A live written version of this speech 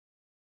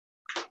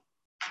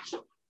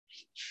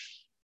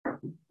There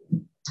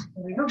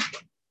we go.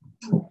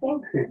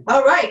 Okay.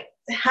 All right.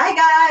 Hi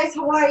guys,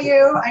 how are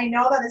you? I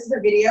know that this is a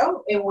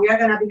video and we are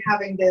going to be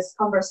having this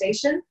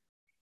conversation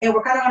and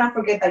we're kind of going to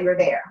forget that you're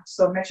there.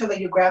 So make sure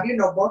that you grab your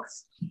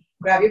notebooks,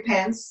 grab your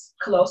pens,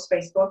 close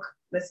Facebook,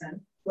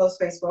 close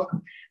Facebook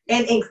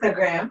and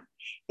Instagram.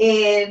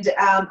 And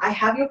I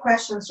have your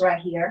questions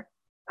right here.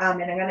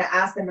 And I'm going to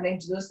ask them and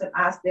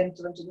ask them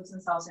to introduce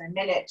themselves in a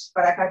minute.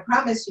 But I can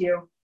promise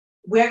you,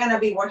 we're going to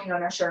be working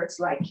on our shirts.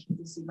 Like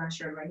you see my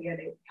shirt right here,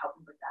 they help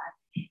me with that.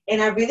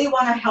 And I really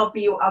want to help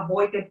you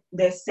avoid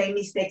the same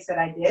mistakes that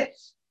I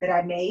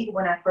made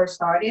when I first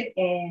started.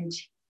 And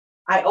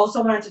I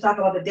also wanted to talk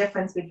about the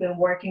difference between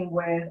working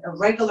with a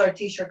regular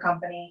t-shirt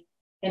company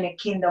and a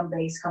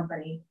kingdom-based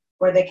company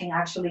where they can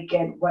actually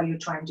get what you're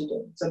trying to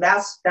do. So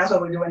that's what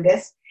we're doing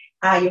this.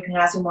 You can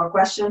ask me more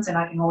questions and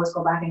I can always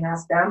go back and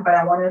ask them, but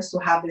I want us to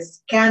have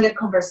this candid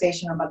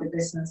conversation about the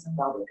business and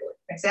what we're doing.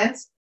 Make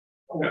sense?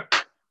 Cool. Yeah.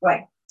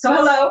 Right. So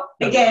hello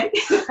again.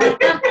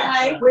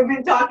 Hi. We've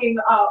been talking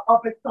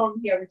up at home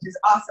here, which is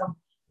awesome.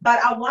 But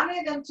I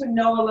wanted them to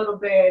know a little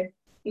bit,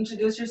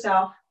 introduce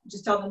yourself,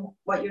 just tell them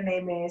what your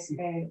name is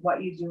and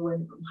what you do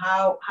and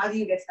how do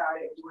you get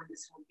started doing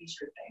this whole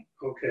t-shirt thing?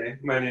 Okay.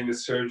 My name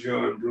is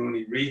Sergio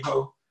Bruni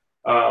Rijo.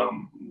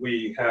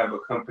 We have a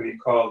company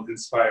called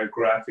Inspire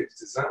Graphic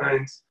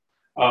Designs.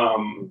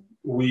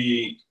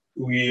 We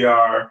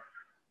are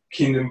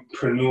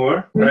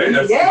Kingdompreneur, right?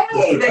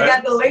 Yay! They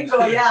got the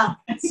lingo, yeah.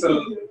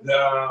 So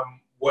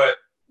what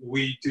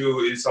we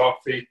do is all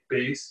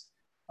faith-based.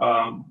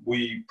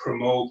 We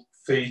promote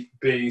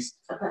faith-based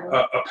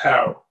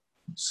apparel.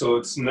 So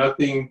it's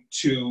nothing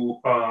to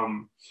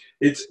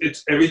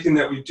it's everything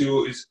that we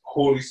do is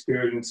Holy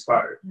Spirit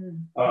inspired,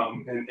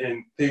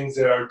 and things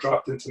that are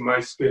dropped into my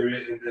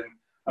spirit. And then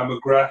I'm a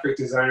graphic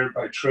designer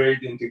by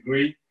trade and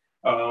degree,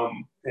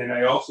 and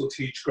I also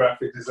teach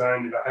graphic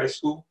design in a high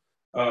school,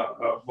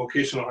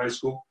 vocational high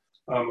school.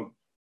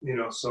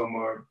 So I'm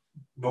a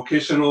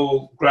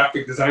vocational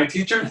graphic design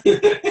teacher.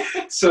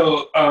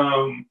 So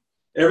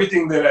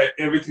everything that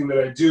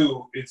I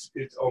do,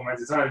 it's all my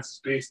designs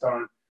is based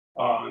on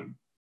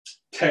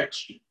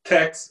text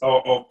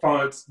or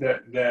fonts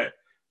that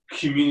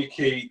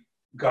communicate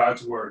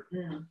God's word.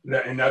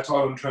 And that's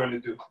all I'm trying to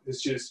do.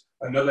 It's just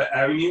another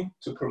avenue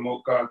to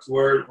promote God's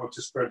word or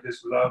to spread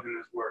his love and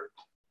his word.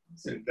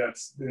 And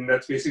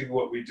that's basically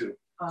what we do.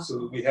 Awesome.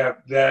 So we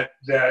have that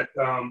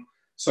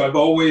so I've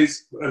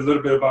always, a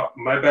little bit about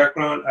my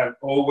background, I've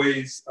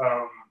always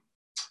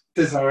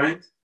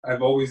designed.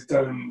 I've always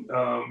done,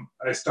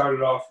 I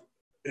started off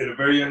at a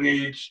very young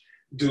age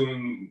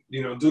doing,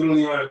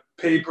 doodling on a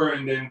paper,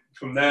 and then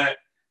from that,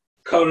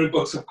 coloring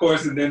books, of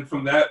course, and then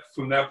from that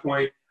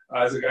point,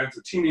 as I got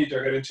into teenage,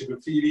 I got into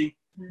graffiti,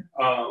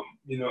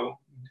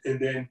 and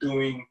then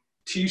doing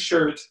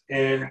t-shirts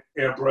and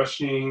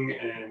airbrushing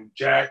and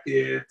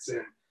jackets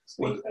and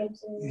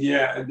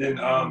and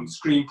then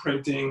screen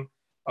printing,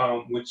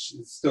 which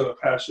is still a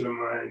passion of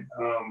mine.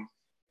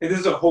 And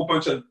there's a whole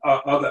bunch of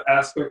other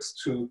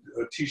aspects to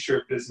a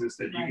t-shirt business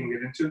that you can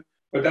get into,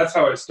 but that's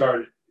how I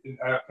started.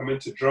 I'm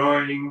into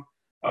drawing,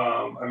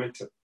 I'm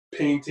into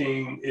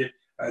painting.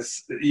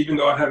 Even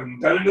though I haven't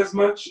done it as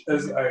much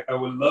as I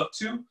would love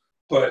to,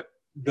 but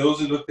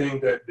those are the things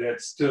that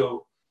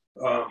still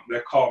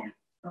that call me.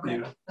 Okay,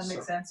 that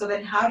makes sense. So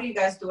then, how do you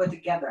guys do it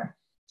together?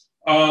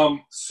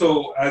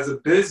 So as a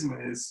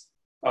business,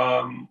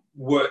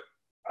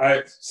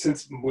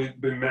 since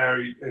we've been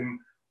married and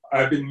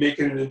I've been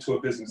making it into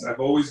a business. I've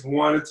always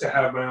wanted to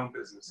have my own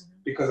business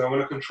because I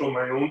want to control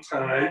my own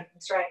time.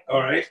 That's right. All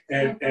right,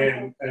 and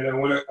I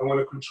want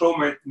to control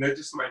not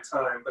just my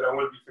time, but I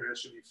want to be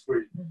financially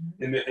free,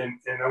 and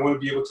I want to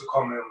be able to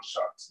call my own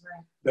shots.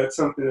 Right. That's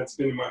something that's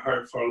been in my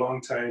heart for a long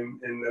time,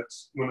 and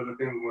that's one of the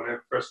things when I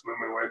first met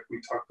my wife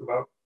we talked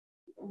about.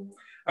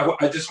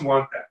 I just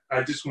want that.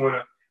 I just want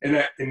to,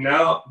 and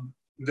now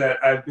that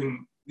I've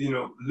been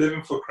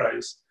living for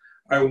Christ,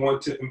 I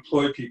want to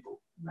employ people.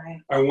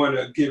 Right. I want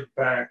to give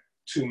back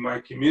to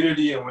my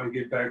community. I want to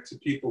give back to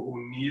people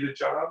who need a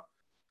job,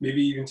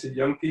 maybe even to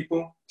young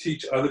people,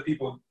 teach other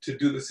people to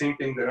do the same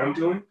thing that I'm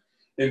doing.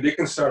 And they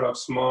can start off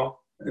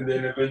small and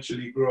then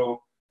eventually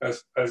grow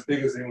as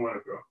big as they want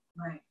to grow.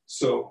 Right.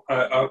 So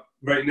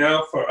right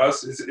now for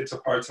us, it's a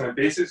part-time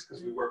basis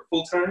because we work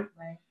full-time.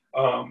 Right.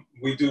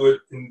 We do it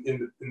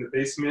in the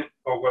basement,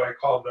 or what I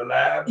call the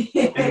lab,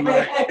 in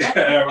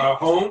our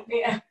home.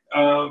 Yeah.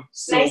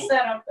 So nice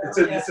setup,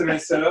 though. It's a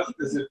nice setup.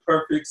 It's a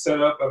perfect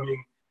setup. I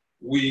mean,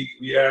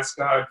 we asked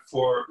God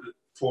for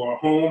a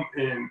home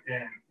and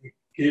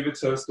gave it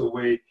to us the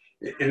way.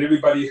 And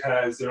everybody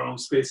has their own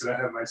space, and I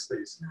have my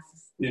space.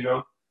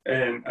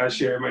 And I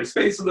share my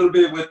space a little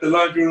bit with the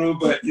laundry room,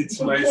 but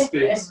it's my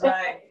space.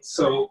 Right.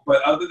 So,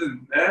 but other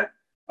than that,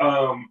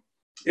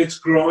 it's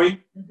growing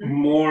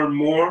more and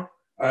more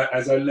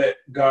as I let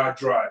God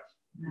drive.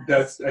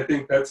 Nice. I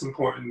think that's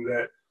important,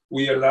 that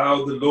we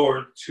allow the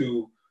Lord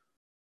to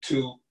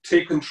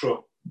take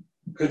control,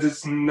 because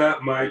it's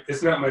not my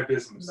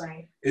business.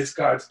 Right. It's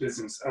God's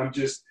business. I'm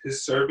just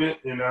his servant,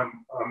 and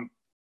I'm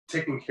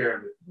taking care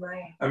of it.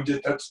 Right. I'm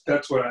just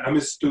that's what I'm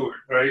a steward,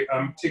 right?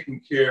 I'm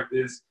taking care of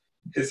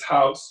his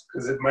house,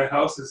 because my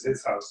house is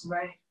his house.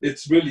 Right.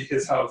 It's really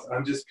his house.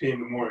 I'm just paying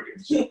the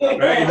mortgage,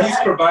 right? And he's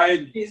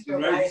providing. He's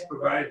right? He's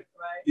providing.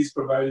 Right. He's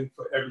providing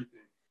for everything.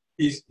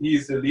 He's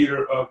the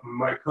leader of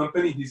my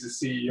company. He's the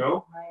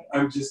CEO. Right.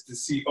 I'm just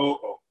the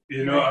COO.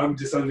 You know, Right. I'm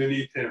just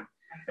underneath him.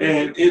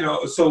 And you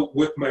know, so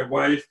with my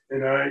wife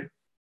and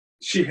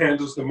she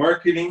handles the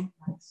marketing,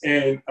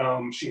 and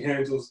she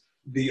handles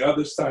the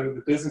other side of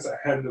the business. I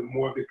handle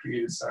more of the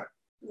creative side.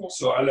 Yeah.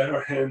 So I let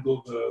her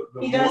handle the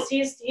He does.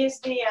 He's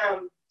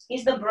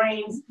the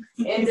brains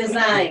in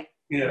design.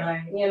 Yeah.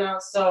 Right. You know,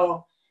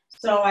 so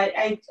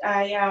I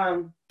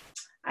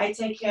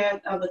take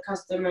care of the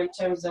customer in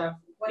terms of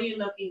what are you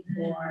looking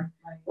for,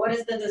 what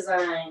is the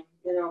design,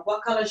 you know,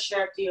 what color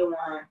shirt do you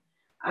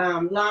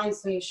want, long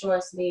sleeve,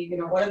 short sleeve, you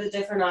know, what are the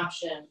different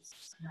options.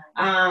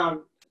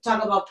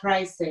 Talk about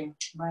pricing,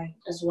 Right.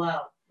 as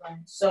well. Right.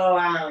 So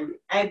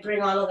I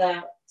bring all of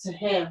that to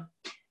him.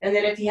 And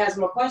then if he has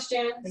more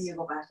questions, Then you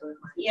go back to the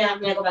client. yeah,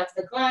 then I go back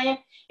to the client.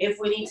 If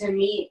we need to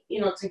meet,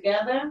 you know,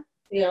 together,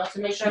 you know, to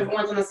make sure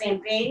everyone's on the same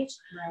page,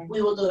 Right.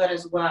 we will do that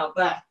as well.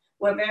 But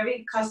we're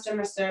very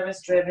customer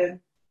service driven.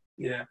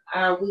 Yeah.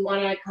 We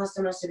want our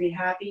customers to be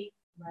happy,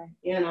 Right.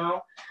 you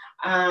know,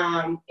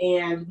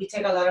 and we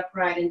take a lot of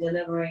pride in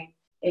delivering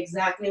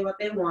exactly what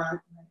they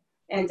want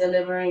and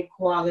delivering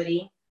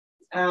quality.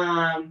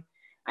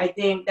 I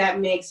think that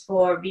makes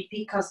for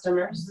repeat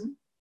customers. Mhm.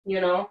 You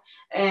know,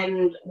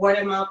 and word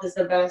of mouth is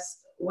the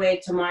best way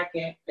to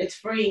market. It's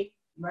free,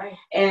 Right.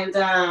 and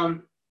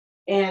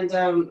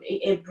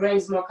it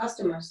brings more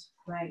customers.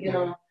 Right. You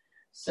know,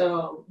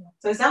 so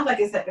So it sounds like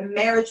it's like a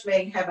marriage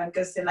made in heaven,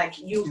 because like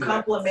you Yeah.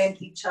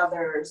 complement each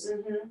other's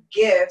mhm.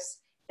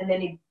 gifts, and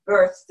then it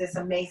births this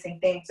amazing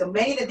thing. So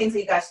many of the things that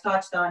you guys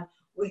touched on,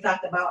 we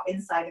talked about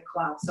inside the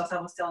club. So as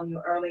I was telling you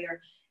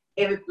earlier,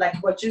 like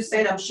what you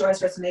said, I'm sure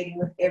is resonating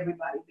with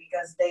everybody,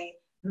 because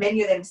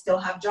many of them still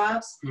have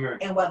jobs, Right.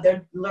 and what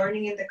they're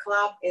learning in the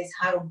club is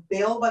how to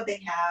build what they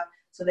have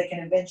so they can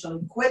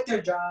eventually quit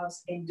their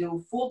jobs and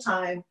do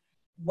full-time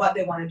what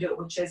they want to do,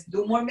 which is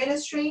do more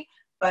ministry,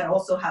 but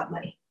also have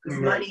money, because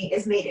Right. money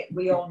is needed.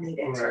 We all need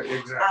it. Right.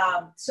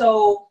 Exactly.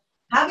 So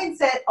having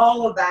said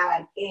all of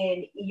that,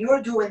 and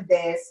you're doing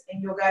this,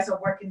 and you guys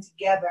are working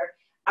together,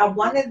 I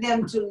wanted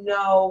them to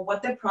know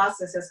what the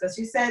process is, because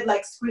you said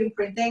like screen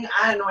printing.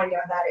 I don't know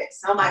what that is.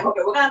 I'm like,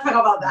 okay, we're gonna talk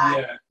about that.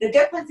 Yeah. The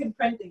difference in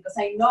printing, because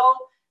I know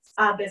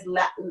there's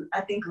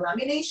I think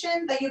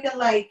lamination that you can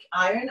like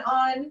iron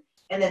on,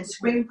 and then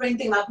screen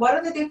printing. Like, what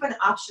are the different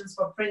options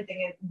for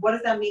printing, and what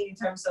does that mean in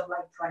terms of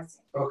like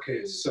pricing?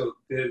 Okay. So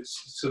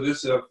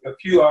there's a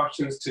few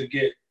options to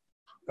get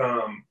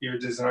your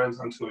designs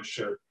onto a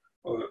shirt,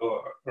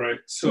 or right.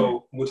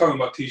 So we're talking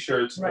about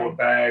T-shirts or Right.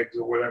 bags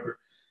or whatever.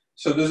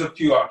 So there's a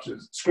few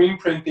options. Screen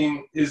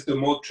printing is the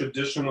most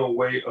traditional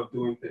way of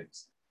doing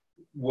things.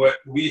 What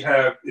we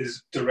have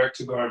is direct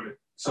to garment.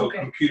 So Okay.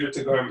 computer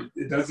to garment.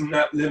 It does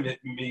not limit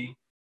me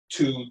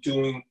to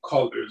doing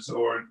colors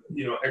or,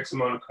 you know, X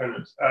amount of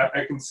colors.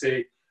 I can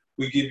say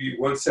we give you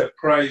one set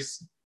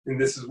price,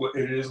 and this is what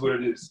it is. What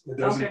it is. It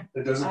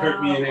doesn't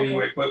hurt me in any okay.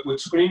 way. But with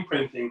screen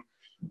printing,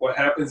 what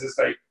happens is,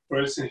 like, for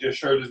instance, your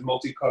shirt is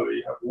multicolor.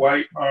 You have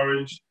white,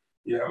 orange,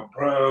 you have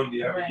brown,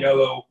 you have Right.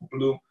 yellow,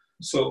 blue.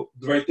 So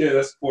right there,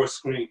 that's 4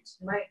 screens.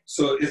 Right.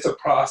 So it's a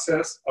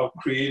process of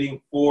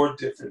creating 4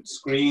 different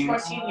screens.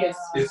 14 years.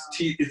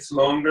 It's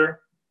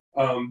longer.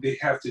 They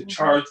have to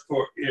charge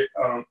for it.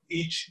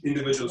 Each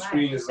individual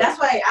screen is That's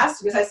why I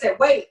asked you, because I said,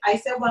 wait, I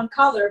said one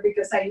color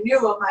because I knew.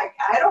 I'm like,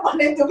 I don't want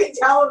them to be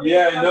telling me.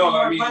 Yeah, it's no,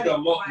 more I mean,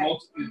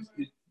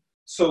 money.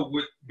 so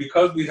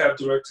because we have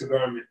direct to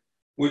garment,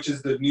 which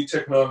is the new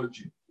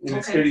technology, and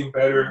it's Okay. getting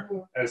better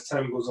as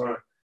time goes on.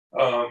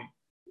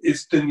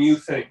 It's the new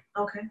thing.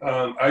 Okay.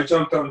 I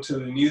jumped onto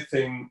the new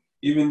thing,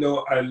 even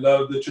though I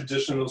love the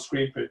traditional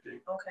screen printing,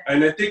 Okay.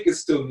 and I think it's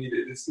still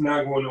needed. It's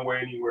not going away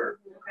anywhere.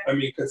 Okay. I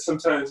mean, because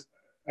sometimes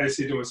I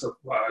say to myself,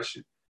 "Wow, I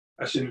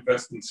should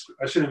invest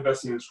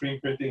in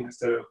screen printing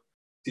instead of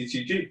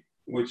DTG,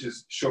 which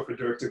is short for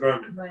direct to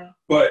garment." Right.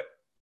 But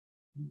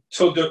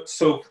so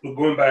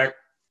going back,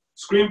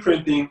 screen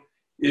printing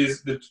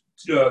is the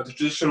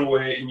traditional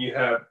way, and you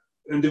have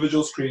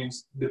individual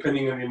screens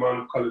depending on the amount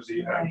of colors that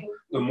you have. Right.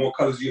 The more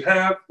colors you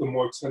have, the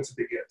more expensive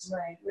it gets.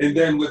 Right. And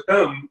then with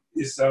them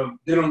is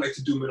they don't like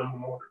to do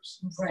minimum orders.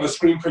 A Right.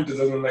 screen printer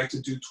doesn't like to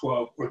do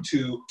 12 or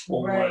 2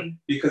 or Right. 1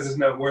 because it's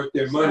not worth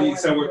their money.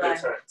 It's not worth their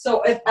time.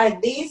 So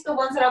are these the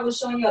ones that I was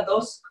showing you? Are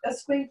those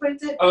screen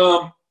printed?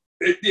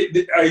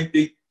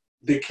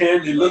 They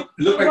can. They look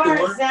like they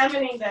We're work.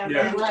 examining them.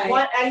 Yeah. And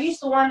Right. at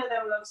least one of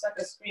them looks like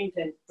a screen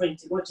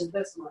printing, which is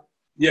this one.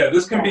 Yeah,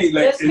 this can be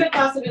like. This could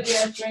possibly be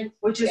a screen.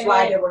 Which is and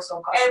why then- they were so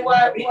costly. And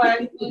what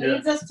Yeah.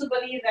 leads us to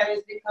believe that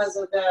is because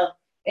of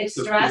it's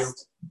The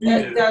stressed.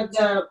 Yeah.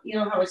 The you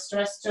know how it's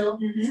stressed too,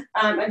 Mhm.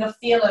 and the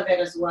feel of it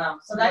as well.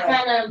 So that Right.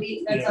 kind of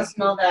lets Yeah. us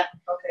know that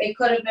Okay. it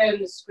could have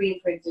been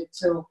screen printed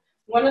too.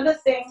 One of the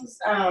things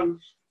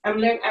I've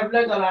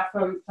learned a lot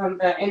from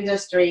the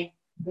industry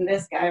and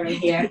this guy right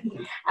here.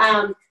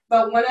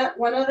 But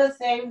one of the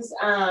things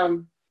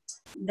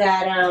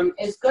that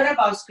is good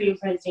about screen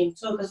printing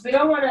too, because we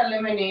don't want to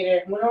eliminate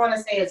it. We don't want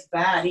to say it's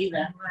bad either.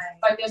 Right.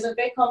 But there's a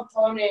big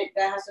component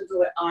that has to do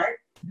with art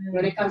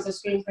when it comes to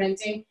screen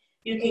printing.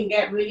 You can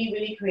get really,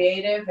 really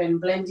creative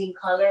and blending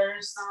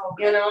colors,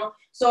 you know.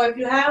 So if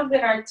you have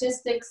an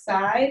artistic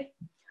side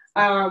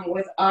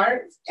with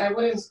art, I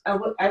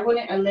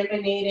wouldn't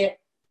eliminate it,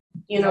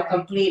 you know,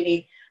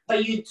 completely.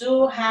 But you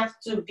do have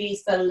to be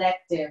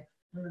selective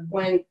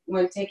when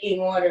taking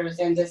orders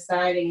and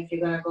deciding if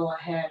you're gonna go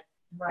ahead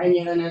and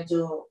you're gonna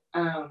do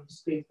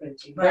screen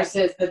printing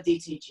versus the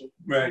DTG.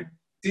 Right.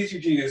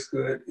 DTG is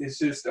good. It's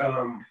just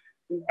I'm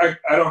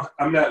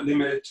not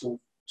limited to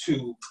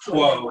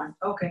 12.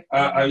 Okay.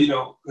 You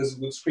know, because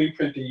with screen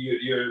printing,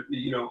 you're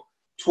you know,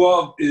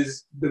 12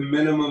 is the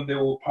minimum they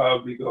will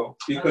probably go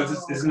because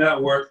it's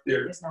not worth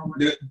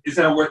it's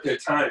not worth their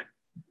time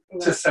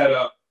to set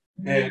up.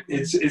 And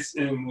it's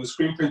and with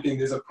screen printing,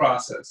 there's a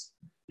process.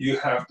 You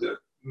have to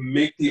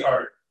make the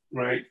art,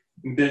 right?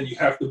 And then you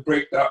have to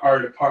break the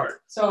art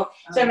apart. So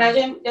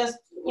imagine just,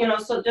 you know,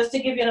 so just to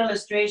give you an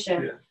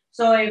illustration.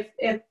 So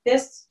if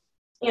this,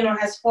 you know,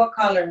 has 4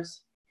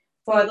 colors,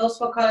 for those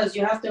 4 colors,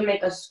 you have to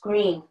make a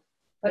screen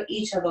for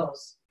each of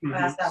those.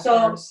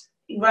 So,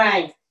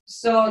 right.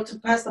 So to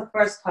pass the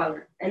first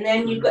color, and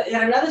then you got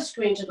another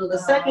screen to do the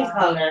second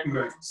color.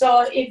 Right.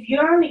 So if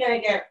you're only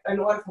gonna get an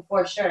order for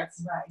 4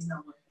 shirts,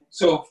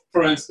 so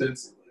for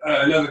instance,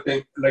 another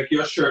thing, like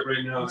your shirt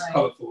right now is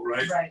colorful,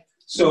 right? Right.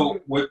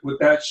 So with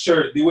that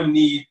shirt, they would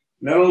need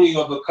not only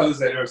all the colors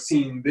that are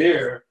seen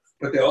there,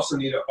 but they also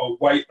need a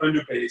white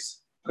underbase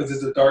because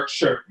it's a dark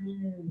shirt.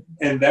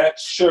 And that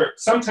shirt,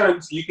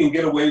 sometimes you can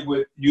get away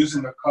with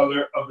using the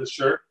color of the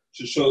shirt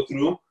to show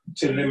through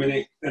to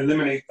eliminate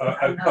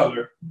a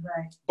color.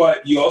 Right.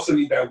 But you also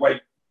need that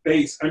white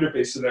base,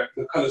 underbase, so that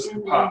the colors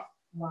can pop.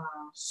 Wow.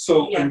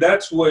 So and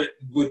that's what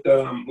with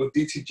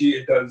DTG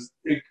it does.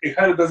 It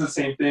kind of does the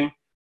same thing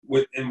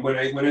when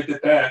I did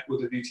that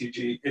with the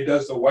DTG, it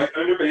does the white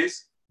underbase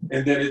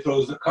and then it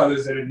throws the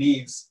colors that it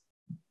needs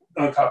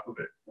on top of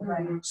it.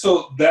 Right.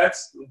 So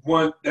that's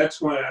one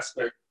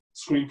aspect.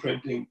 Screen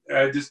printing.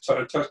 I just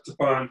touched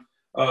upon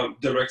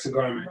direct to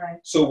garment. Right.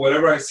 So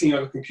whatever I see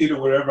on the computer,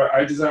 whatever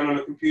I design on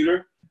the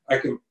computer, I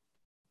can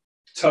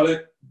tell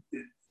it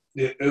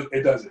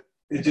does it.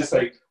 It's just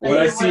like what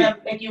I see.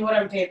 Like you would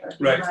on paper.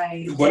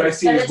 Right. What I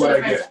see is what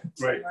I get.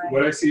 Right.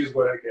 What I see is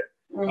what I get.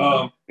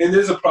 And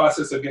there's a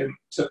process again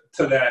to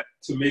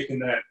making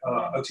that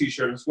a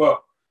t-shirt as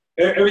well.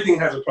 Everything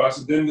has a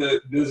process. Then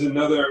there's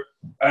another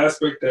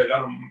aspect that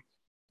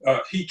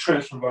heat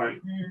transfer vinyl.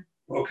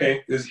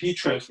 Okay, there's heat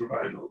transfer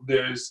vinyl.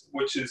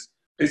 Which is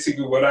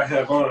basically what I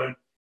have on.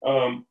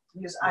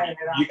 You just iron it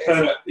you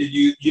kind of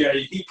you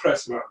heat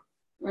press it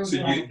on. So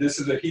this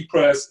is a heat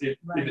press.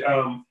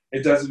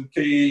 It doesn't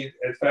fade.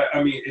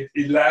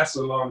 It lasts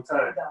a long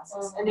time. It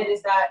does. And it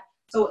is that.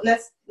 So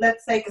let's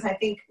say, because I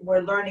think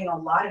we're learning a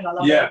lot, and I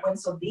love that it went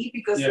so deep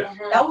because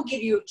that will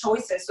give you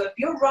choices. So if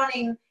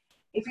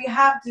you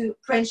have to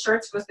print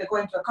shirts because they're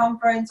going to a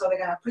conference or they're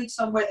gonna preach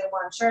somewhere, they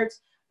want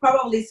shirts.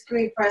 Probably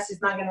screen press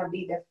is not gonna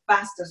be the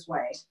fastest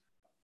way.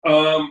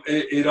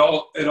 It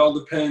all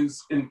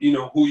depends in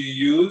who you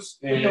use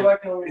and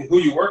who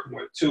you're working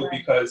with too,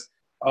 because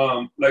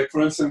like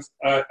for instance,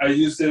 I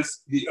use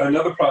this.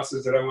 Another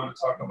process that I want to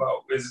talk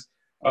about is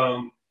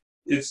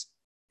it's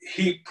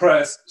heat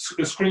press,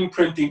 screen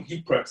printing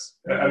heat press.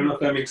 I don't know if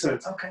that makes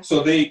sense. Okay.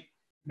 So they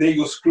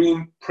will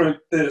screen print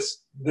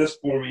this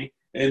for me,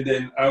 and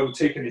then I would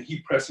take it and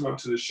heat press it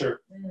onto the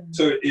shirt.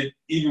 So it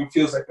even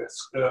feels like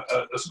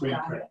a screen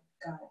print.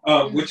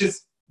 Got it. Which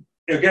is,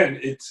 again,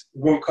 it's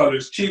one color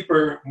is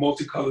cheaper,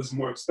 multicolor is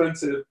more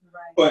expensive,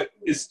 but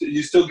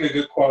you still get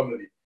good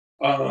quality.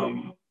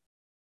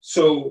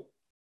 So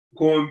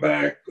going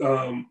back,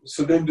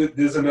 so then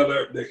there's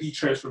the heat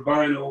transfer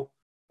vinyl.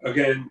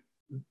 Again,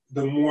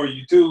 the more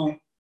you do,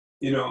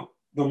 the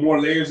more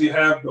layers you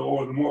have,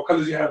 or the more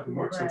colors you have, the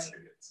more expensive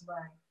it is.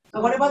 Right. So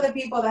what about the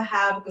people that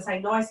have, because I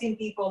know I've seen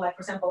people, like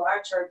for example,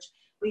 our church,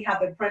 we have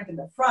the print in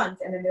the front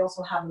and then they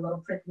also have a little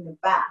print in the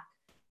back.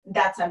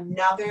 That's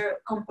another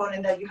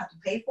component that you have to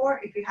pay for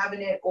if you have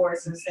it, or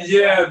is it the same?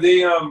 Yeah, they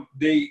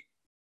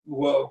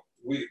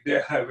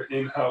have an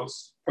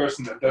in-house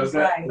person that does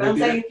that. Right, but I'm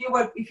saying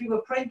if you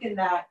were printing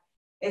that,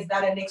 is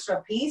that an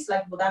extra piece?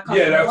 Like, will that cost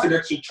more? more? That's an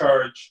extra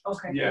charge.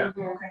 Okay. Yeah.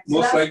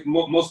 Okay.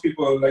 Most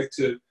people like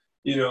to,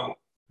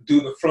 do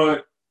the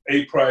front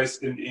a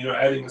price and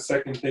adding a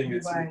second thing.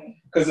 It's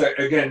because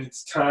again,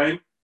 it's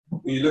time.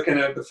 When you're looking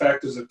at the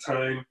factors of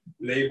time,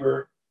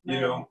 labor,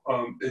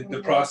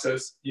 the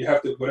process, you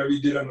have to, whatever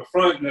you did on the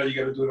front, now you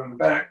got to do it on the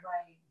back,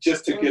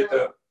 just to get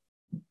the,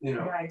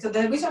 Right. So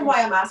the reason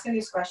why I'm asking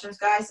these questions,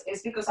 guys,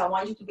 is because I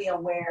want you to be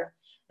aware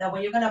that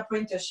when you're going to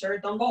print a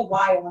shirt, don't go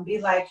wild and be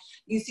like,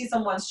 you see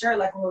someone's shirt,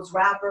 like one of those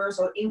rappers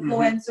or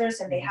influencers,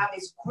 and they have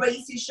these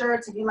crazy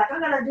shirts, and you're like,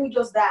 I'm going to do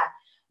just that.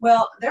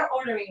 Well, they're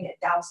ordering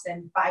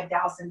 1,000,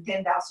 5,000,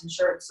 10,000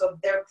 shirts, so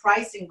their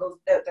pricing goes,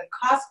 the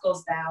cost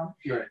goes down,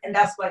 Right. and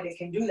that's why they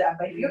can do that.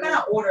 But if you're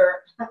gonna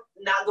order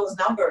not those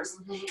numbers,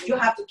 Mhm. you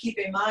have to keep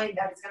in mind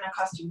that it's gonna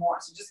cost you more.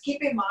 So just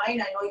keep in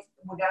mind. I know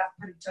we got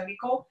pretty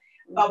technical,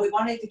 but we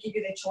wanted to give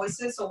you the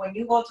choices. So when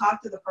you go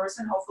talk to the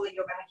person, hopefully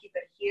you're gonna keep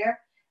it here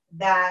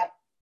that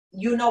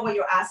you know what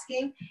you're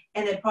asking,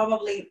 and then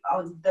probably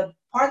the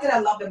part that I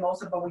love the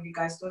most about what you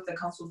guys do is the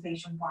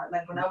consultation part.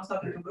 Like when I was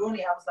talking to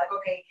Bruni, I was like,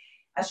 okay,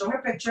 I showed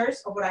her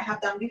pictures of what I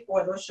have done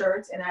before, those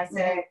shirts, and I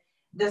said,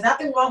 there's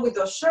nothing wrong with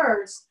those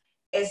shirts.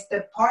 It's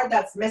the part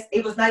that's missed.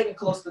 It was not even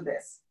close to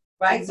this,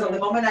 right? So the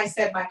moment I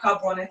said my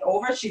cup runneth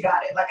over, she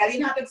got it. Like I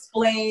didn't have to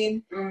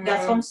explain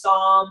that's from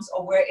Psalms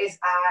or where it's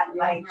at.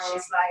 Like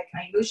she's like,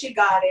 I knew she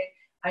got it.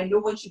 I knew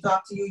when she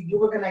talked to you, you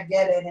were gonna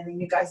get it, and then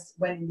you guys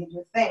went and did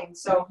your thing.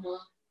 So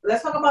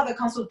let's talk about the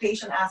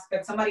consultation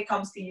aspect. Somebody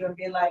comes to you and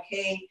be like,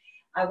 hey,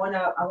 I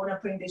wanna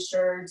print these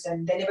shirts,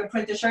 and they never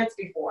printed shirts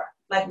before.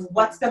 Like,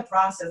 what's the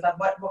process? Like,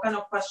 what kind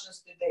of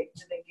questions do they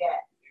get?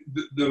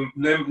 The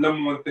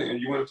number one thing, and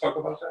you want to talk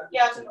about that?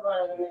 Yeah, I'll talk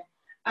about it in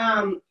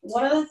a minute.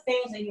 One of the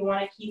things that you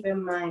want to keep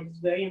in mind is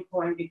very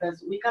important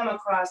because we come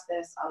across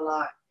this a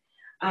lot.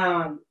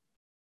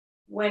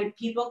 When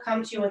people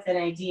come to you with an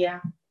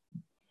idea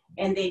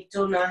and they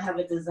do not have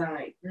a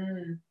design,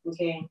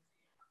 okay?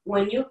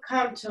 When you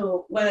come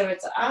to, whether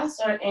it's us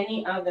or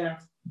any other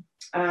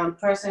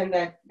person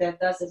that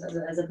does this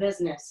as a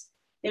business,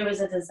 there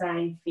is a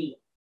design fee,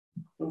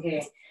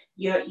 okay?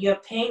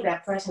 You're paying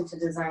that person to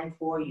design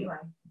for you,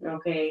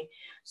 okay?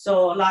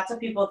 So lots of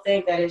people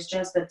think that it's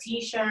just a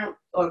t-shirt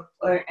or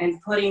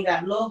and putting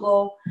that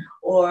logo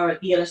or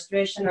the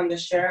illustration on the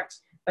shirt,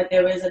 but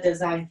there is a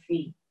design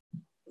fee,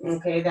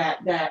 okay,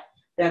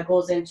 that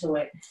goes into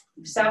it.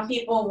 Some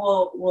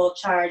people will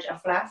charge a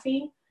flat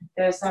fee.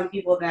 There are some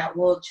people that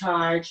will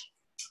charge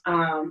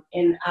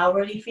an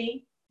hourly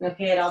fee.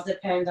 Okay, it all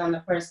depends on the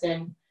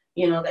person,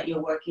 that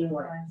you're working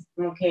with.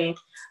 Okay.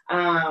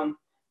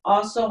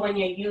 Also, when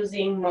you're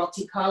using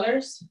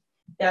multicolors,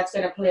 that's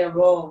going to play a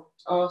role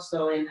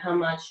also in how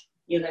much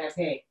you're going to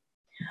pay.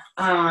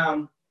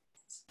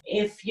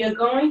 If you're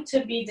going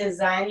to be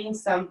designing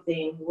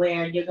something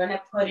where you're going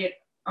to put it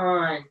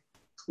on,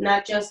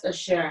 not just a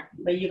shirt,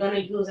 but you're going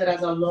to use it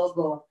as a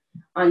logo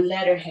on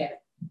letterhead,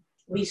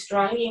 we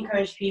strongly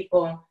encourage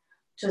people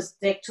to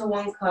stick to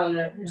one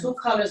color, 2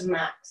 colors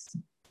max,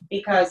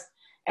 because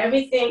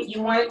everything,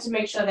 you want it to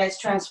make sure that it's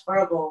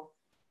transferable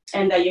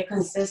and that you're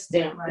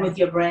consistent with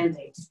your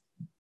branding,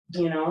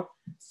 Yeah,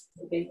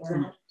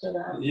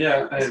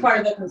 it's part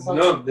of the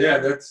consulting. No, yeah,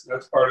 that's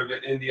part of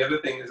it. And the other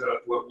thing is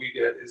what we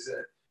get is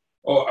that,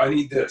 oh, I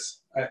need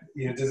this,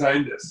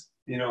 design this,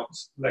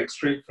 like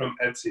straight from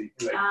Etsy.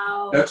 Like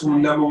that's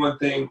number one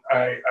thing.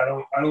 I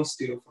don't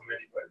steal from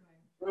anybody.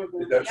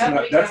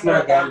 That's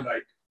not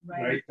God-like,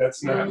 right?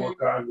 That's not what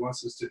God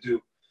wants us to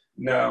do.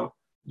 Now,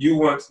 you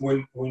want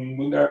when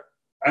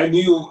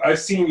I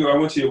seen you. I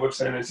went to your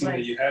website and I seen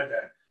that you had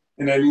that,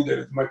 and I knew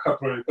that my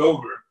cup runneth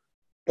over.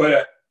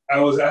 But I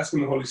was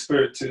asking the Holy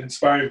Spirit to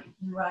inspire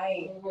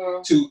me,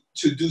 to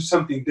do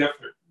something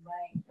different,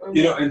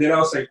 And then I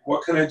was like,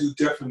 what can I do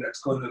different that's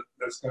gonna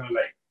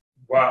like,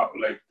 wow,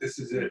 like this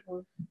is it,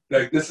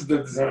 like this is the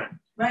design,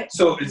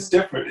 So it's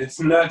different. It's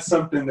not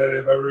something that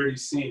I've already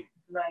seen,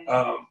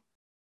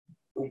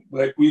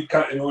 Like we've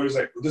gotten orders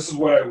like, this is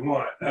what I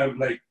want. I'm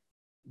like,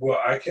 well,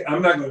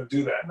 I'm not going to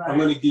do that. I'm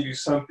going to give you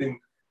something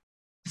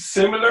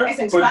similar. It's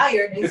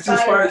inspired. It's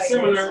inspired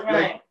similar.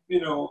 Like,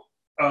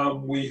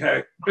 we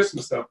had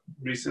Christmas stuff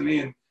recently,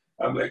 and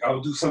I'm like,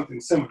 I'll do something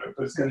similar,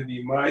 but it's going to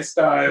be my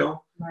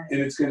style, and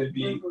it's going to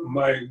be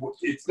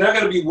it's not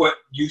going to be what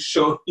you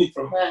showed me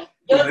from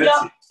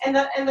Etsy. And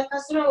the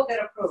customer will get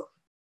approved.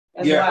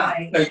 Like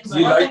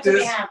you like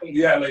this?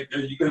 Yeah, like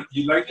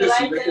you like this?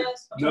 You like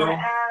this? No.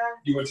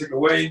 You want to take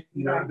away?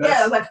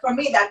 Like for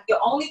me, that the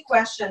only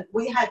question,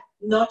 we had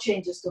no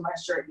changes to my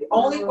shirt. The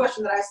only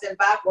question that I sent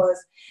back was,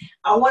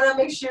 I want to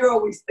make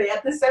sure we stay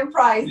at the same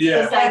price.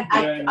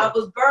 I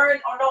was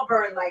burned or not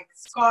burned, like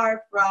scarred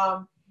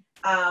from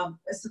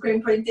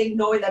screen printing,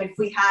 knowing that if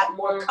we had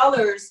more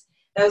colors,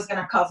 that was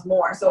gonna cost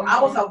more. So I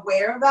was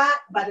aware of that,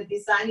 but the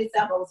design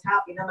itself, I was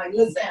happy. And I'm like,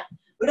 listen,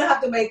 we don't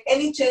have to make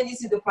any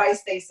changes if the price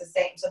stays the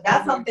same. So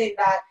that's something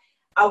that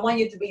I want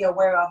you to be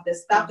aware of. The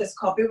stuff that's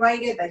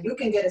copyrighted, that you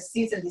can get a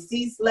cease and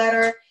desist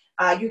letter.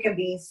 You can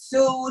be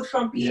sued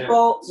from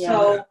people.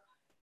 So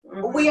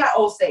we are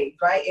all safe,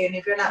 right? And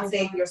if you're not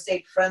safe, you're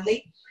safe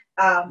friendly.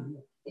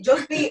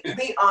 Just be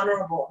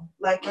honorable.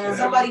 Like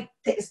somebody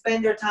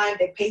spend their time,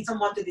 they pay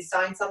someone to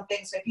design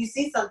something. So if you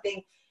see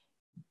something,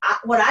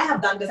 what I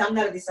have done, because I'm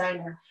not a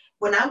designer,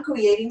 when I'm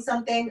creating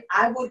something,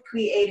 I would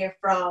create it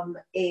from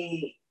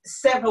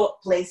several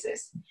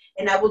places.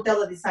 And I would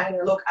tell the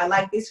designer, look, I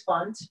like this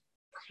font.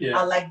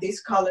 I like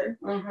this color.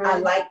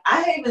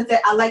 I even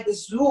said, I like the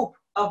swoop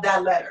of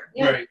that letter.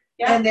 Right.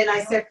 And then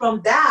I said,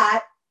 from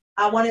that,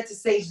 I wanted to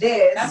say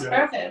this, That's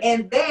perfect.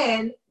 and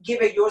then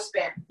give it your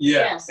spin. Yeah,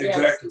 Yes, yes.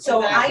 exactly.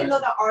 So Exactly. I know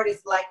that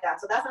artists like that.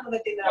 So that's another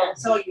thing that I will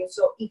tell you.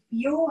 So if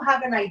you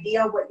have an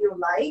idea what you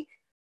like,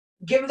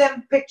 give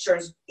them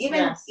pictures,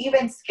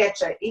 even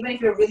sketch it. Even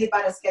if you're really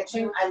bad at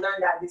sketching, I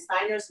learned that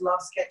designers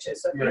love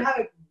sketches. So if you have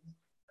it,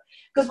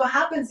 because what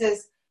happens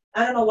is,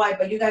 I don't know why,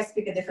 but you guys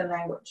speak a different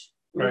language,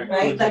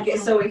 right? Like,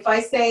 so if I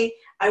say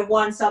I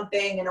want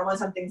something and I want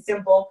something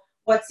simple,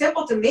 what's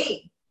simple to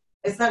me,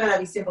 it's not gonna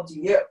be simple to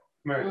you.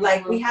 Right.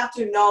 Like we have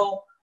to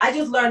know. I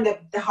just learned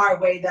the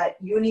hard way that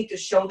you need to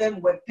show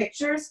them with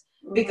pictures,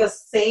 because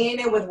saying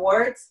it with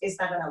words is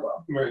not gonna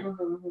go. Right.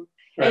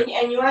 Right.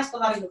 And you asked a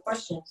lot of good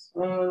questions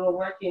when we were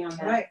working on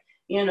that. Right.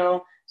 You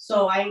know,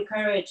 so I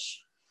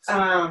encourage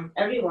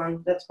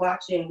everyone that's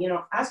watching, you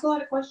know, ask a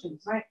lot of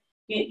questions. Right.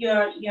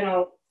 You're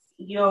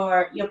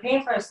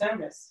paying for a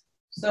service.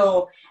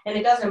 So, and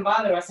it doesn't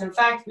bother us. In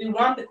fact, we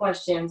want the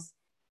questions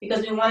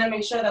because we want to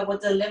make sure that we're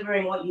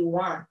delivering what you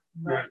want.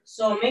 Right.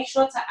 So make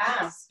sure to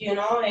ask, you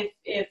know,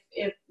 if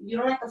you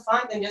don't like the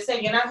font, then just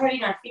say, you're not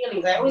hurting our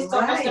feelings. I always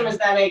tell customers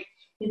that, like,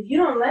 if you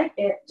don't like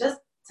it, just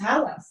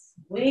tell us.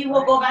 We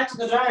will go back to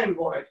the drawing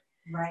board.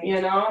 Right.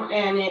 You know,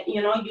 and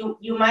you know,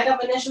 you might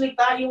have initially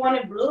thought you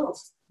wanted blue,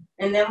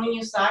 and then when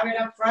you saw it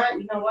up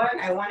front, you know what,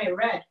 I want it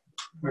red.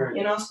 Right.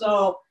 You know,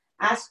 so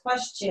ask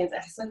questions,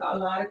 ask like a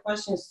lot of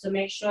questions to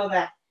make sure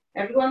that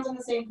everyone's on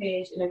the same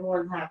page and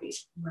everyone's happy.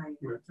 Right.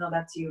 No,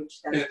 that's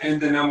huge.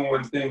 And the number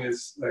one thing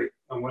is, like,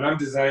 when I'm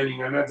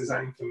designing, I'm not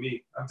designing for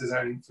me. I'm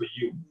designing for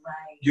you.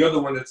 Right. You're the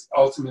one that's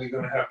ultimately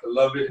going to have to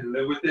love it and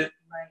live with it.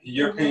 Right.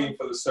 You're paying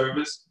for the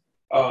service.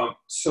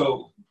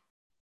 So,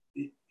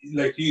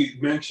 like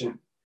you mentioned,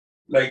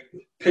 like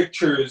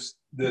pictures,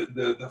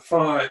 the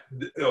font,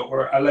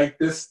 or I like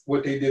this,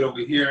 what they did over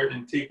here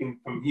and taken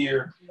from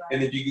here. Right.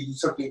 And if you can do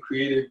something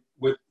creative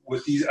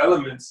with these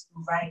elements,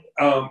 Right.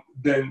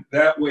 then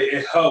that way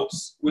it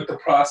helps with the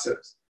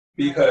process,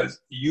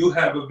 because you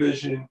have a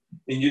vision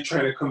and you're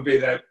trying to convey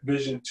that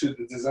vision to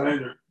the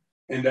designer,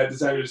 and that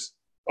designer's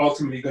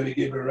ultimately going to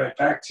give it right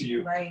back to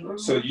you. Right.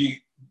 So you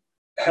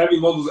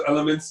having all those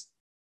elements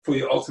for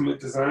your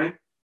ultimate design,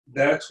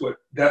 that's what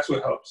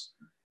helps,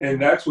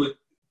 and that's what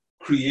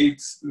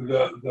creates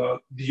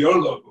your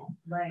logo.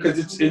 Right.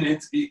 Because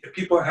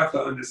people have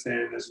to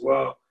understand as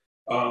well,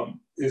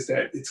 is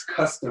that it's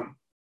custom.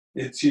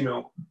 It's, you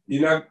know,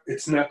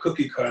 it's not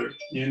cookie cutter.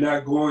 You're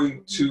not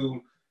going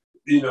to,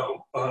 you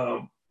know,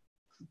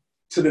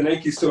 to the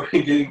Nike store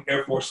and getting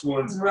Air Force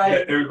Ones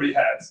that everybody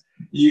has.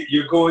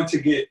 You're going to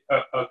get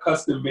a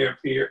custom made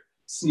pair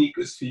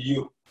sneakers for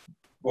you,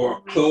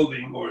 or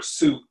clothing or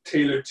suit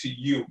tailored to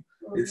you.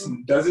 It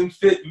doesn't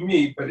fit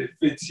me, but it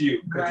fits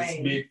you because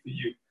it's made for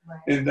you. Right.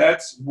 And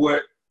that's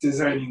what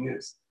designing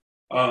is.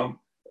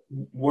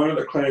 One of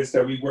the clients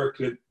that we worked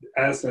with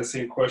asked that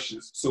same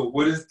questions. So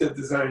what is the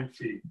design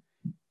fee?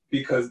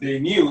 Because they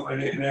knew,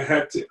 and I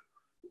had to,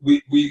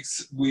 we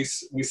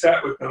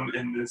sat with them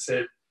and then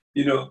said,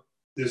 you know,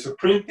 there's a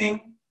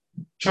printing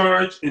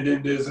charge and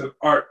then there's an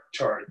art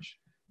charge.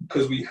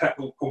 Because we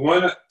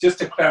want to, just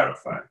to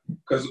clarify,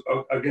 because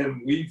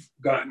again,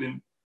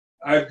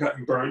 I've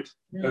gotten burned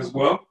as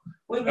well.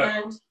 We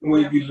learned.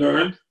 We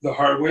learned the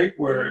hard way,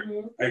 where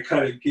I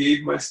kind of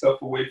gave my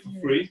stuff away for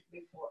free.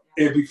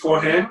 And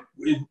beforehand,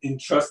 in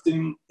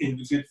trusting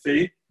in good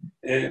faith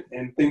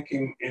and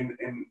thinking, and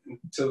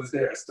until this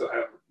day, I still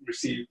haven't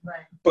received.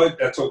 Right. But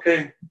that's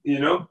okay, you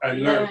know. I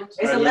learned.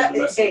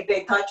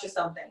 They taught you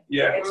something.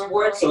 Yeah. It's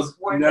worth. So it's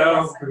worth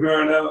now,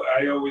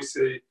 I always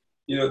say,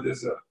 you know,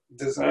 there's a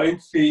design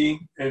fee,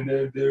 and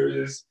then there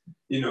is,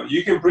 you know,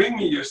 you can bring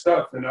me your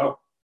stuff and I'll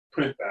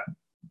print that.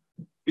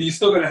 But you're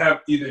still gonna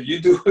have, either you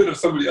do it or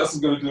somebody else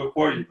is gonna do it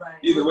for you. Right.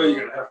 Either way,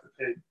 you're gonna have to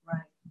pay.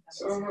 Right.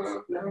 So,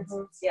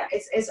 yeah,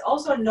 it's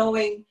also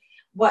knowing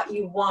what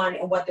you want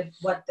and what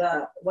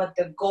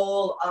the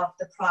goal of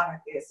the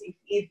product is.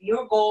 If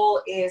your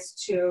goal is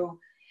to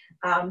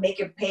make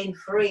it pain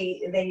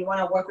free, then you want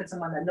to work with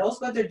someone that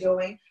knows what they're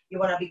doing. You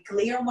want to be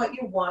clear on what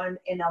you want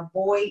and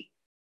avoid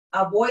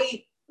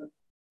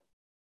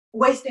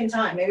wasting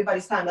time,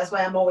 everybody's time. That's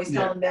why I'm always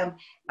telling them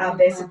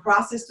there's a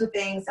process to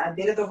things. I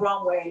did it the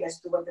wrong way. Let's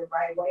do it the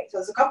right way. So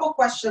there's a couple of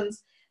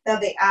questions that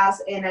they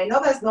ask, and I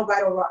know there's no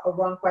right or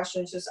wrong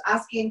questions, just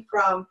asking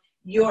from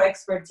your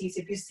expertise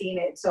if you've seen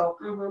it. So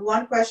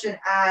one question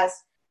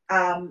asks,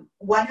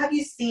 what have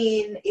you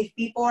seen if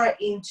people are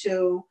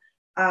into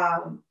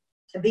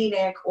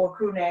V-neck or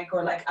crew neck,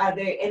 or like, are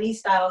there any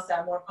styles that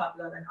are more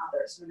popular than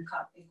others when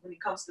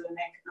it comes to the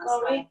neck?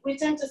 Well, we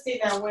tend to see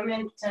that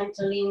women tend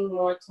to lean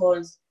more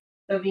towards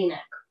the V-neck.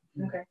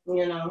 Okay.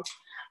 You know,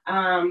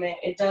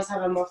 it does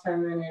have a more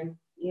feminine,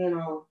 you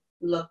know,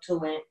 look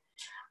to it.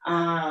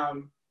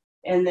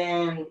 And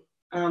then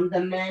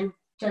the men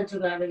tend to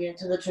navigate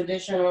to the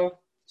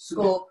traditional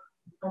scope.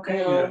 Okay.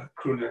 You know,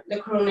 crew neck. The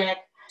crew neck,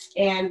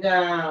 and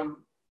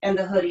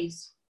the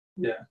hoodies.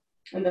 Yeah.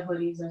 And the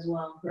hoodies as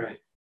well. Right.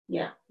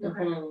 Yeah.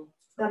 Definitely.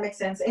 That makes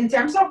sense. In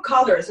terms of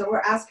colors, so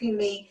we're asking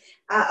me,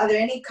 are there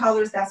any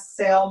colors that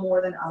sell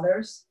more than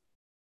others?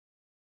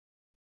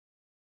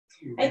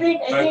 I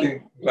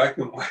think black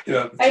and white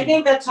are the I two.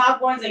 think the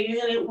top ones that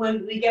usually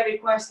when we get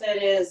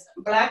requested is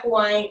black,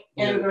 white,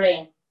 and Yeah.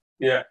 gray.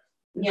 Yeah.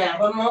 Yeah,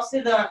 but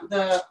mostly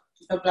the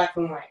black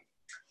and white.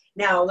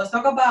 Now let's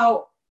talk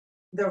about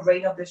the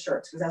rate of the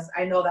shirts, because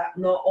I know that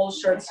not all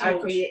shirts It's are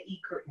huge. created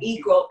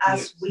equal, as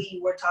Yes. we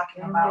were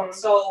talking about. Mhm.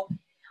 So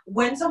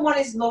when someone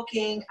is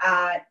looking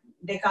at,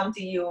 they come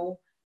to you,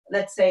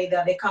 let's say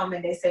that they come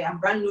and they say, I'm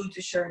brand new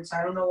to shirts,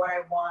 I don't know what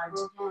I want.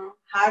 Mm-hmm.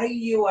 How do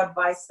you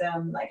advise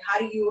them? Like, how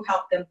do you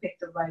help them pick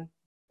the right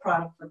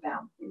product for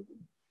them?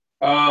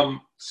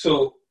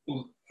 So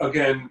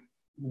again,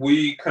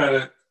 we kind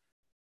of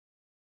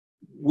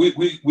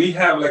we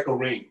have like a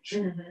range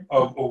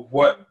of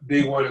what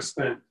they want to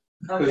spend,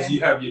 because Okay. you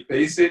have your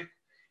basic,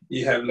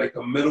 you have like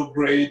a middle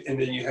grade, and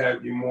then you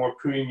have your more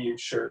premium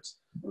shirts.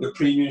 The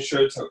premium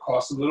shirts are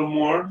cost a little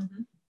more,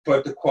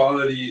 but the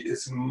quality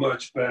is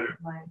much better.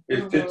 Right.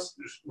 It fits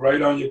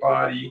right on your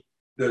body.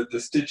 The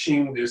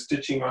stitching, there's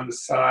stitching on the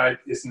side.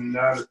 It's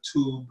not a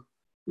tube.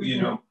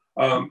 You know,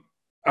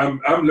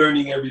 I'm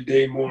learning every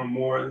day more and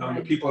more on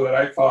the people that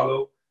I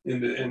follow in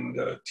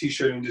the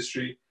t-shirt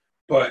industry.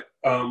 But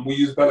we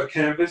use Bella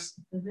Canvas.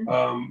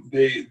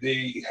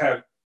 They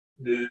have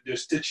their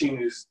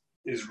stitching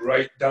is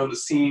right down the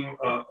seam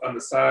on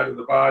the side of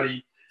the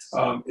body.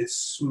 It's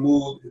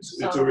smooth.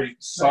 It's already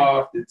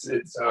soft. It's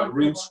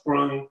ring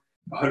sprung,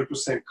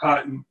 100%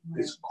 cotton.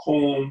 It's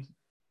combed.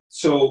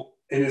 So,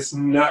 and it's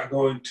not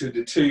going to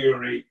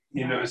deteriorate.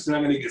 You know, it's not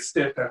going to get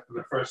stiff after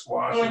the first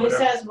wash. When it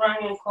says wrung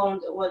and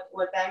combed, what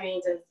that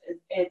means is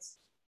it's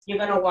you're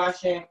gonna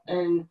wash it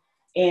and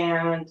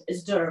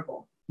it's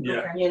durable.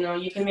 Yeah. You know,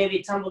 you can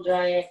maybe tumble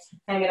dry it,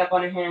 hang it up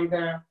on a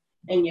hanger,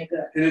 and you're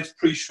good. And it's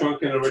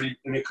pre-shrunken already,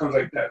 and it comes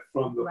like that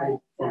from the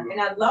whole. From And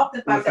I love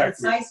the fact that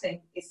the factory.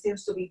 sizing, it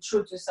seems to be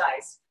true to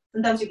size.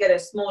 Sometimes you get a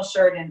small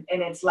shirt and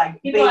it's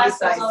like People baby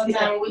ask us size. all the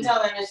time. We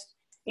tell them it's,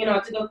 you know,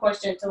 it's a good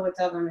question until we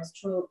tell them it's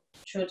true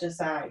to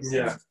size.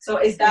 Yeah. So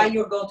is that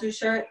your go-to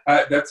shirt?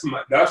 That's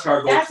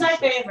our go-to. That's our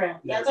favorite.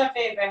 Yeah. That's our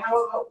favorite.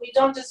 However, we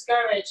don't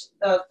discourage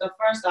the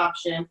first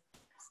option.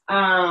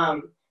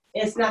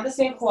 It's not the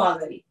same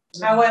quality.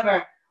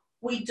 However,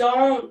 we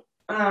don't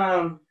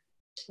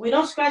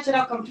scratch it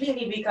out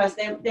completely, because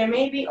there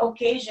may be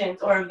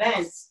occasions or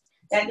events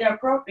that they're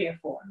appropriate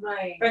for.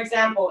 Right. For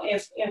example,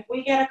 if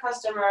we get a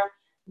customer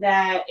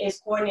that is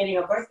coordinating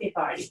a birthday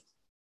party,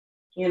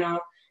 you know,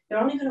 they're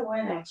only going to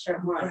wear that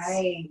shirt once.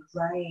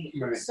 Right.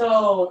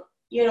 So,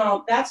 you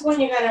know, that's when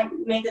you're going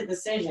to make the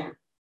decision.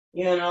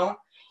 You know,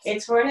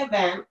 it's for an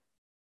event,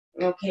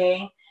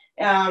 okay?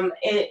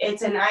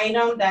 It's an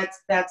item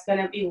that's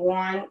going to be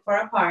worn for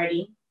a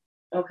party,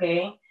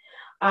 okay?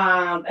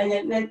 And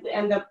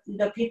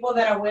the people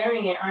that are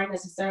wearing it aren't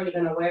necessarily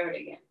going to wear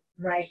it again.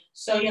 Right.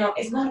 So, you know,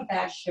 it's not a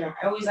bad shirt.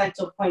 I always like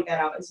to point that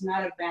out. It's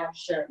not a bad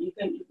shirt. You're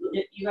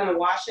going to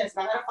wash it. It's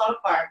not going to fall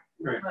apart.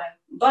 Right.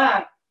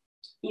 But,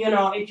 you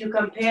know, if you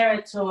compare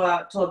it to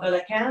a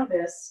Bella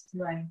Canvas,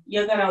 Right.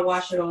 you're going to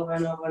wash it over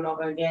and over and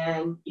over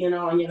again, you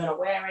know, and you're going to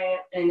wear it.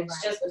 And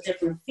it's just a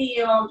different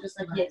feel, just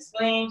like he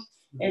explained.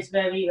 It's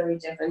very, very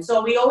different.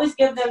 So we always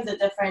give them the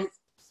different,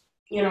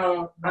 you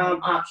know,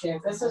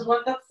 options. This is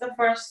what the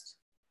first,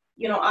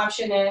 you know,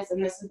 option is,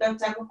 and this is the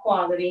type of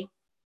quality.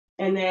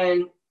 And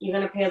then you're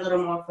going to pay a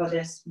little more for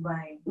this,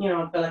 Right. you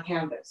know, Bella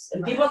Canvas.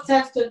 And people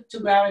tend to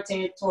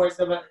gravitate towards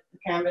the Bella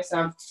Canvas.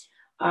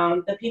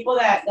 The people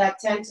that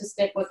tend to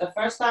stick with the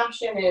first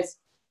option is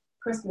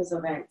Christmas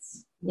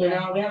events. You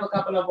know, we have a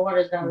couple of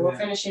orders that we're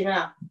finishing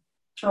up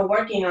or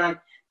working on.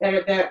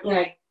 They're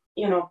like,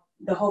 you know,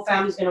 the whole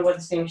family's going to wear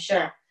the same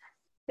shirt.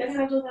 They're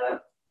going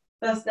to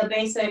do the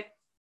basic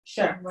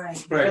shirt.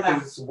 Right. Right.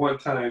 'Cause it's one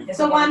time. It's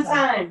a one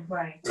time.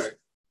 Right.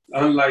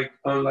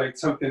 Unlike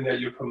something that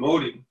you're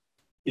promoting,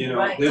 you know,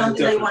 Right. there's a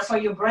Something that you want difference.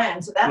 for your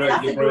brand. So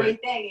that's Your a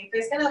great thing. If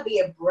it's gonna be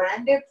a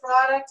branded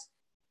product,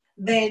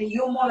 then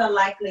you're more than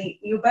likely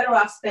you're better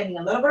off spending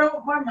a little bit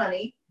more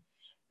money,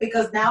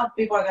 because now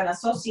people are gonna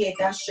associate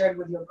that shirt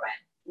with your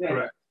brand.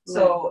 Correct.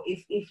 So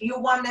if you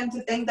want them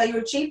to think that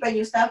you're cheap and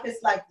your stuff is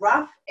like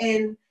rough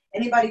and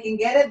anybody can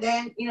get it,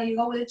 then you know you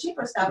go with the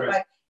cheaper stuff. Right.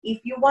 But if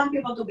you want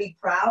people to be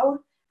proud,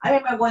 I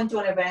remember going to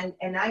an event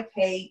and I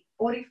paid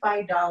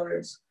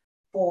 $45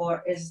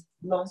 for a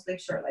long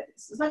sleeve shirt like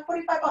this. It's like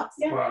 $45.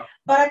 Yeah. Wow.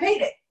 But I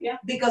paid it. Yeah.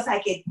 Because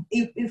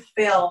it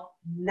felt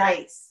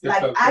nice. It like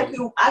felt I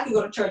good. could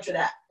go to church with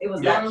that. It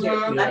was that cute.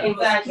 Mhm. Like, it was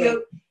Exactly.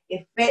 cute.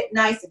 It fit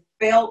nice. It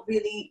felt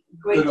really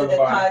great Good to on the the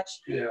body.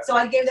 touch. Yeah. So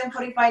I gave them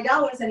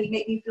 $45 and it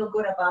made me feel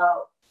good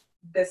about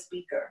the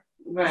speaker.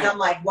 'Cause Right. I'm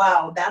like,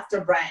 wow, that's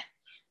their brand.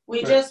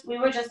 We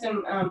were just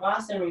in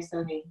Boston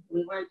recently.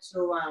 We went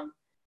to a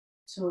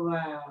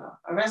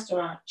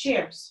restaurant,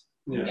 Cheers,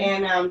 Yeah.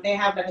 and they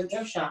have like a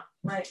gift shop.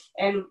 Right.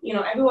 And you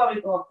know, everywhere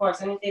we go, of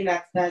course, anything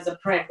that's a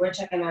print, we're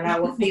checking that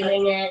out. We're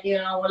feeling it. You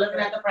know, we're looking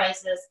at the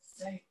prices.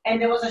 Right.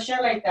 And there was a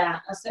shirt like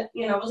that.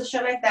 It was a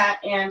shirt like that,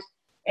 and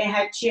it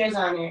had Cheers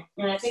on it.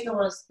 And I think it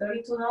was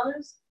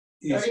 $32.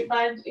 Easy.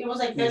 35. It was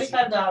like Easy.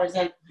 $35,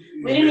 and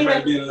we It didn't might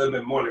even- be a little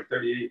bit more, like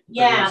 38.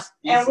 yeah, But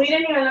it and was we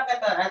didn't even look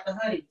at the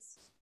hoodies.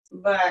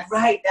 But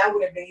Right, that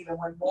would have been even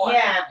one more.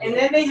 yeah, and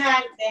then they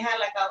had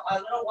like a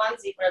little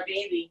onesie for a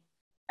baby.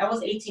 That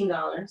was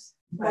 $18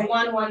 for Right.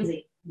 one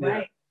onesie,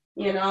 Right.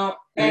 you know.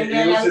 And And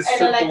then it was a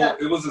simple, like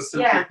a, it was a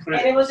simple yeah,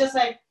 print. and it was just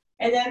like,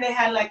 and then they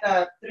had like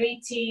a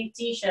 3T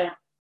T-shirt,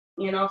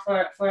 you know,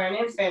 for an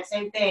infant,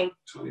 same thing,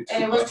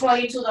 and it was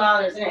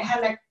 $22, and it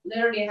had like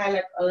literally had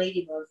like a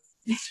ladybug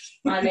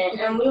on it,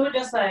 and we were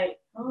just like,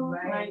 oh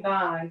my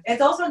God.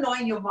 It's also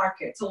knowing your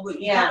market. So we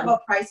Yeah. talk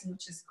about pricing,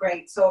 which is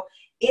great. So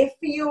if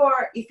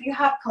you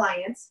have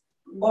clients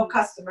or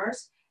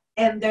customers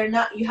and they're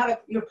not,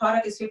 your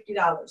product is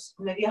 $50,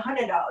 maybe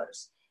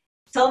 $100,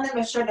 selling them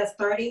a shirt that's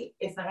 $30,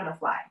 it's not gonna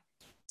fly.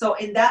 So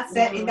in that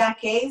in that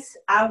case,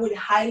 I would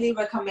highly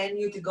recommend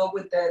you to go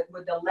with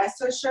the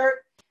lesser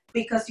shirt,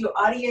 because your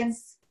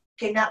audience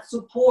cannot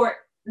support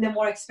the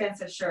more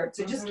expensive shirt.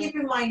 So just keep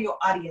in mind your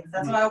audience.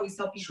 That's what I always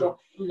tell people.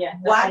 Sure. Yeah.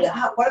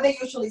 What do they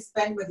usually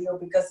spend with you?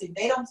 Because if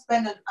they don't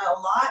spend a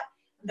lot,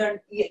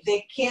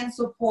 they can't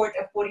support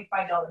a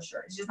 $45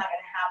 shirt. It's just not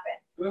gonna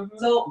happen.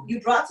 So you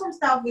brought some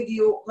stuff with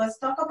you. Let's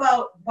talk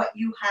about what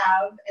you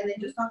have, and then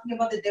just talking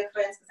about the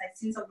difference, because I've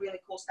seen some really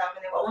cool stuff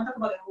in there. But I want to talk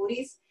about the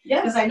hoodies,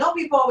 because I know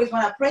people always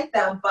want to print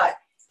them, but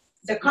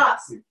the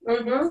cost.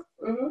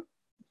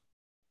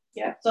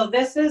 Yeah. So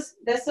this is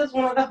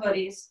one of the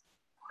hoodies,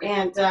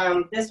 and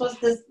this was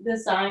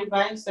designed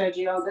by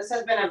Sergio. This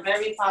has been a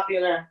very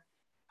popular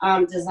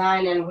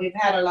design, and we've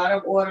had a lot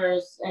of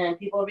orders, and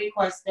people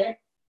request it.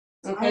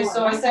 Okay,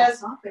 so it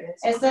says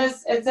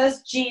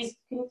Jesus.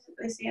 Can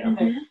you see it?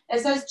 Okay. It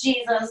says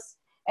Jesus,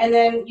 and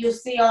then you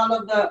see all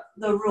of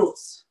the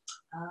roots.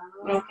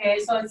 Okay,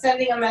 so it's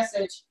sending a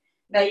message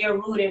that you're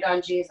rooted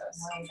on Jesus.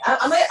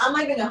 I'm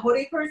not even a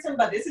hoodie person,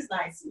 but this is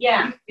nice.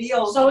 Yeah.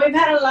 So we've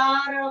had a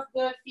lot of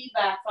good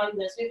feedback from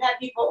this. We've had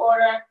people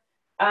order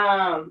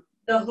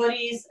the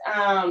hoodies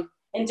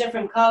in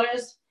different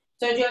colors.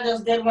 Sergio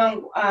just did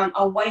one,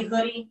 a white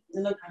hoodie. It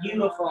looked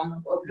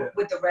beautiful.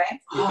 With the red?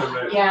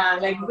 Yeah,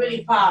 like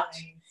really popped.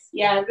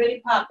 Yeah,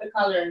 really popped the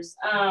colors.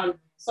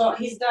 So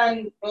he's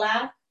done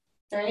black,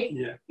 right?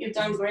 Yeah. You've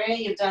done gray,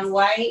 you've done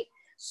white.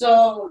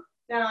 So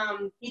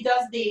he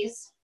does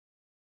these.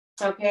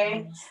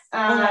 Okay.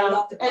 I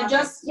love the and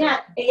just,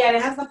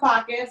 it has the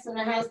pockets, and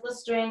it has the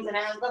strings, and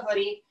it has the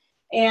hoodie.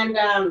 And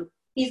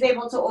he's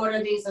able to order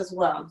these as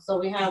well. So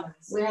we have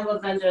a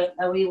vendor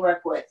that we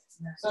work with.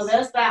 So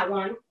there's that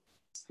one.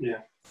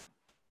 Yeah.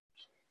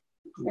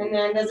 And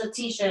then there's a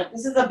T-shirt.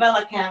 This is a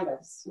Bella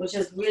canvas, which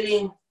is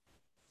really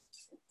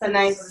a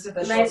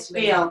nice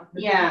feel.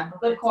 Yeah,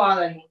 good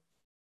quality.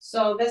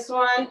 So this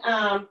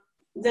one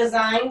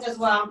designed as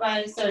well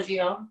by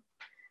Sergio,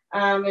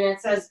 and it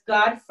says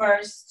God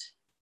first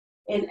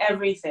in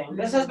everything.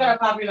 This has been a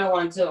popular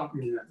one too.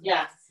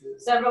 Yeah.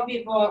 Several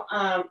people.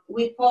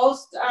 We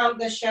post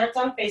the shirts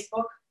on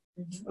Facebook.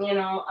 You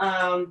know,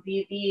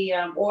 the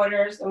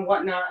orders and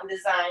whatnot, and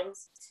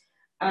designs,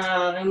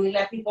 and we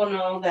let people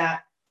know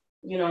that,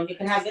 you know, you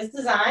can have this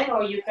design,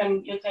 or you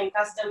can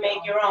custom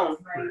make your own.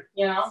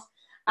 You know,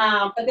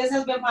 but this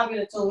has been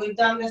popular too. We've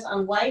done this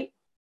on white,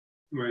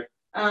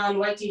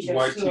 white T-shirts.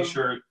 White too.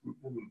 T-shirt.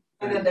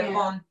 And then the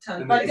font,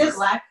 but this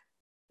black.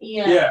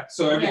 Yeah.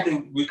 So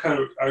everything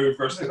I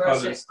reverse the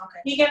colors. Okay.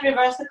 You can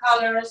reverse the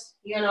colors,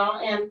 you know,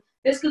 and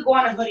this could go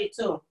on a hoodie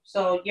too.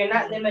 So you're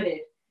not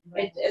limited.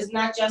 It's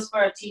not just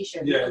for a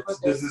T-shirt. Yeah, it's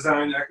the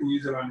design. I can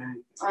use it on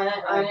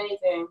anything. On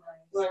anything.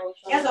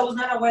 Yes, I was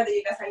not aware that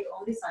you guys have your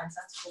own designs.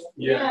 That's cool.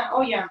 Yeah.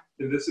 Oh yeah.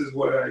 And this is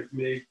what I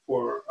made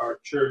for our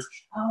church.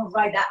 Oh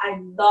right, that I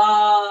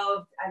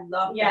love.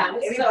 Yeah,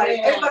 that.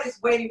 Everybody's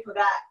waiting for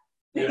that.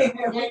 Yeah.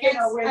 We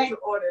cannot wait to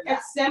order that.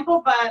 It's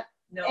simple, but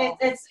No.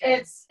 it's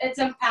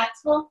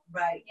impactful.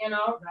 Right. You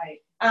know.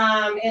 Right.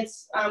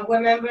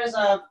 We're members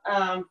of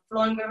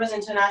Flowing Rivers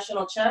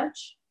International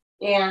Church,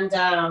 and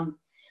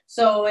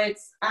so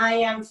it's I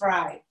Am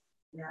Fried.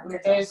 Yeah.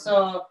 Okay,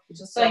 so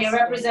you're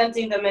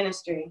representing the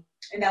ministry.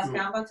 And that's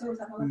Canva too? Is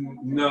that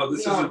No,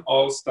 this is an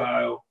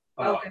all-style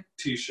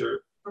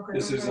T-shirt. Okay.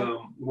 This is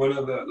one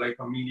of the like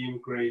a medium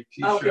grade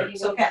T-shirt. Okay,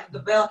 so the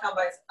Bella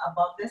Canva is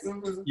above this?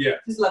 Yeah.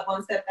 This is like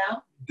one step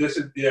down? This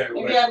is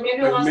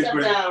Maybe one step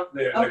down.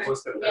 Yeah, like one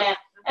step down. Yeah.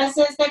 And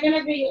since they're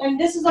gonna be, and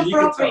this is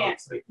appropriate.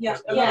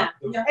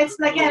 It's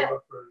like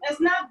it's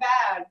not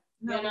bad,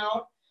 you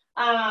know.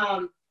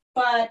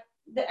 But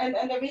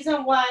the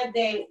reason why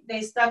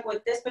they stuck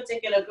with this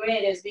particular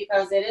grade is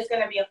because it is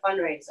gonna be a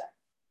fundraiser.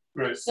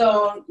 Right.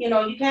 So you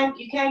know you can't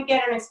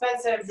get an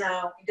expensive.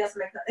 No, it doesn't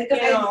make sense.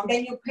 Because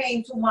then you're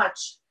paying too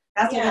much.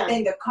 That's the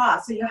thing, the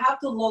cost. So you have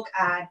to look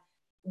at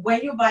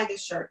when you buy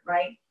this shirt,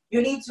 right?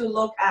 You need to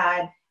look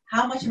at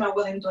how much am I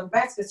willing to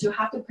invest, because you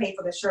have to pay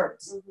for the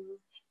shirts.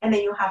 And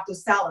then you have to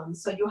sell them.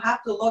 So you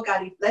have to look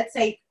at it. Let's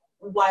say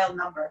wild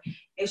number.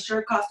 A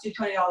shirt costs you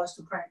 $20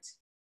 to print.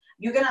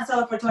 You're gonna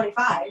sell it for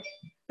 $25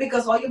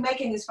 because all you're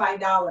making is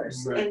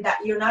 $5, and that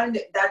you're not in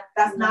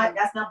that's not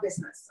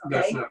business. Okay,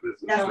 that's not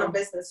business. That's not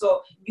business.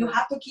 So you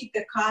have to keep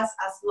the cost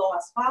as low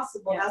as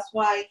possible. That's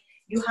why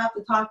you have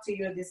to talk to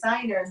your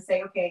designer and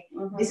say, okay,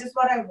 this is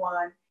what I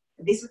want.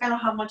 This is kind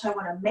of how much I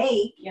want to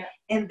make. Yeah.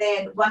 And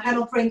then what kind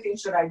of printing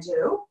should I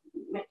do?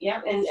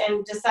 Yeah,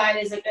 and decide,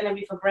 is it going to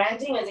be for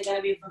branding? Is it going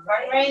to be for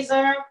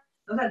fundraiser?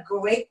 Those are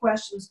great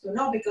questions to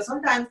know, because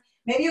sometimes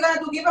maybe you're going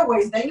to do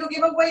giveaways. Then you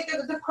give away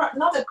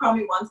not the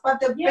crummy ones, but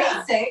the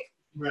basic,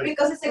 Right.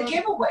 because it's a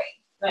giveaway,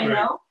 Right. you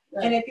know?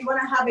 Right. And if you want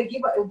to have a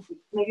giveaway,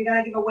 maybe you're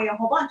going to give away a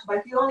whole bunch. But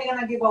if you're only going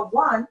to give up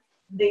one,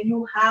 then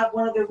you have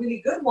one of the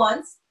really good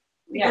ones.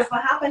 Because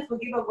what happens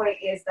with giveaway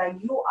is that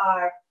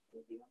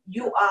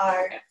you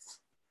are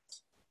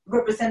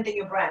representing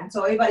your brand.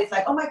 So everybody's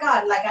like, oh my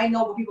God, like I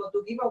know when people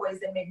do giveaways,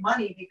 they make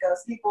money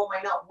because people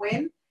might not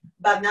win,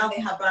 but now they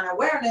have brand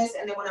awareness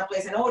and they want to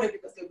place an order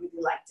because they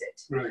really liked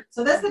it. Right.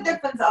 So that's the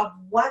difference of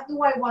what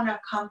do I want to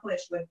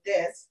accomplish with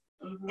this,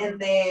 and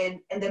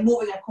then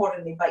moving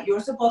accordingly. But you're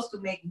supposed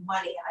to make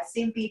money. I've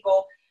seen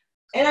people,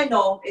 and I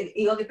know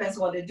it all depends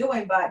on what they're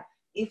doing, but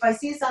if I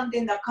see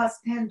something that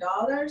costs $10,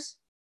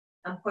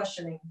 I'm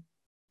questioning.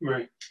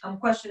 Right. I'm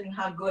questioning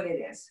how good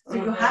it is. So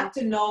you have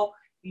to know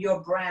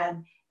your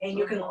brand, and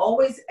you can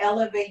always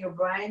elevate your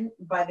brand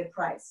by the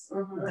price.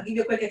 I'll give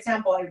you a quick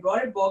example. I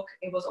wrote a book.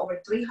 It was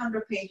over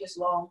 300 pages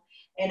long,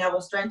 and I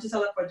was trying to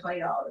sell it for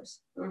 $20,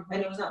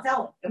 and it was not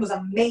selling. It was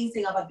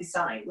amazing about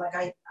design. Like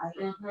I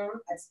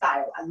had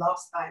style. I love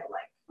style.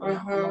 Like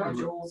I love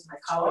jewels, my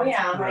colors. Oh,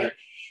 yeah. Right.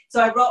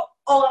 So I wrote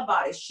all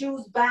about it: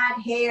 shoes,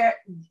 bag, hair,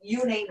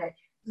 you name it.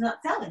 It's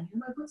not selling. I'm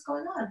like, what's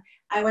going on?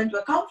 I went to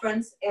a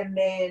conference, and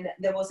then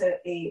there was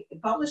a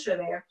publisher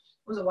there.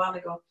 It was a while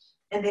ago.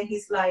 And then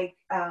he's like,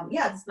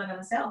 yeah, it's not going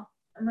to sell.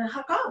 I'm like,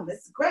 how come?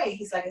 This is great.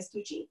 He's like, it's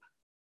too cheap.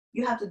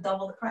 You have to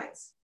double the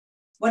price.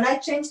 When I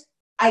changed,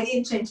 I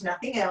didn't change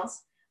nothing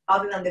else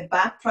other than the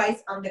back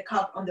price on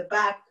the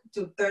back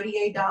to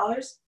 $38.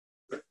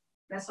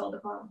 That's all the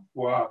problem.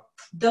 Wow.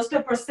 Just the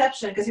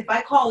perception, because if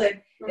I call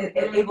it,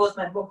 it was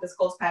my book that's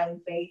called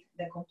Styling Faith,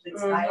 the complete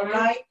style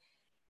guide.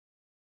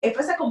 If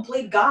it's a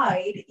complete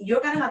guide,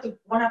 you're going to have to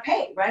want to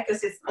pay, right?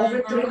 Because it's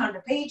over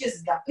 300 pages.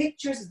 It's got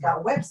pictures. It's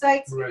got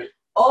websites. Right.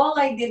 All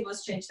I did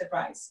was change the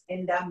price,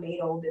 and that made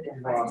all the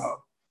difference.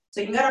 Wow.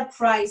 So you got to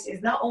price.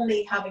 It's not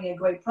only having a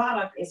great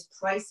product; it's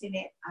pricing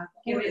it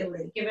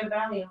accordingly. Give it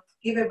value.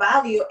 Give it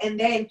value, and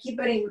then keep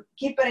it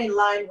in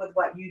line with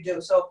what you do.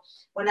 So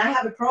when I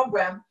have a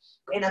program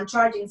and I'm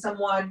charging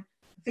someone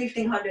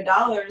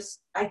 $1,500,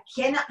 I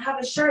cannot have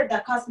a shirt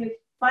that costs me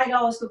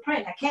 $5 to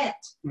print. I can't.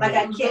 Like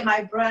I can't.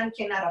 My brand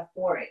cannot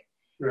afford it.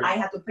 Right. I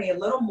have to pay a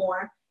little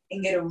more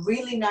and get a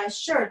really nice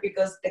shirt,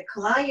 because the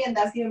client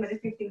that's giving me the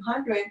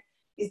 $1,500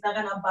 is not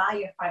gonna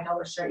buy a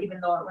 $5 shirt, even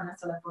though I want to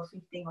sell it for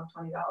 $15 or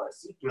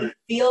 $20. It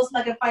feels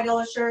like a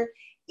 $5 shirt.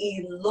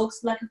 It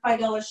looks like a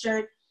 $5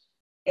 shirt.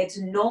 It's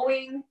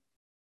knowing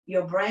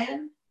your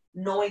brand,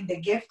 knowing the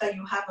gift that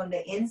you have on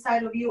the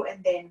inside of you,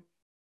 and then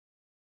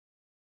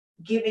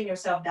giving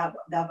yourself that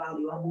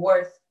value. I'm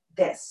worth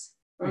this,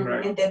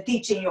 and then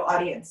teaching your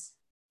audience.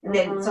 And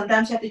then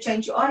sometimes you have to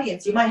change your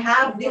audience. You might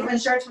have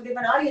different shirts for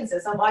different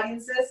audiences. Some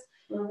audiences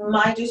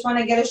might just want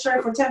to get a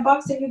shirt for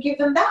 $10 and you give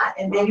them that.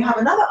 And then you have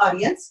another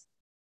audience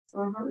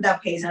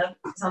that pays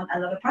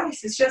another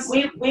price. It's just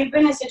we've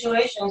been in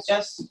situations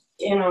just,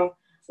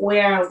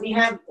 where we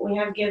have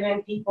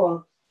given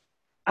people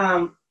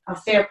a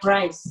fair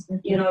price,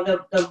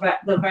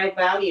 the right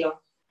value.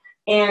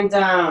 And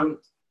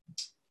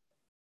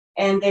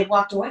they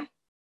walked away.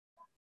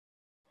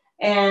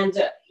 And,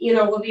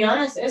 we'll be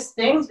honest, it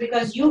stings,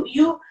 because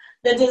the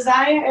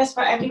desire is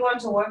for everyone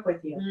to work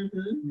with you,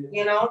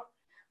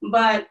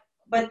 but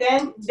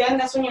then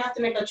that's when you have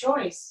to make a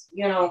choice,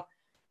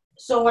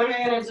 So what am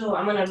I going to do?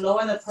 I'm going to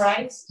lower the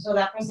price so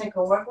that person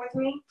can work with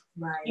me.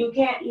 Right. You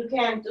can't do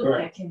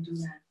that. I can't do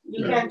that.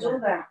 You can't do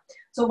that.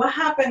 So what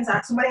happens,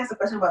 somebody has a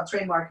question about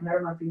trademark, and I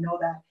don't know if you know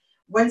that.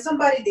 When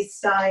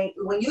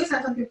you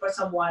design something for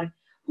someone,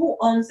 who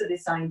owns the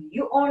design? Do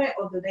you own it,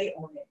 or do they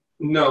own it?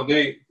 No,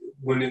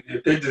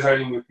 if they're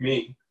designing with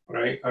me,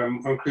 right?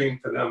 I'm creating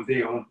for them.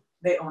 They own it.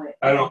 They own it.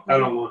 I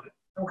don't want it.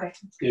 Okay.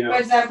 For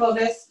example,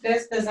 this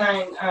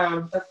design,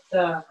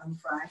 the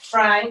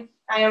Fry,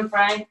 I Am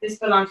Fry. This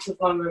belongs to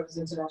Plum Rivers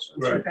International.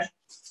 Right. Okay.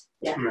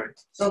 Yeah. Right.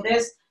 So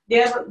they're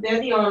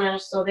the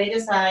owners, so they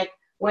decide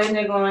when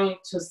they're going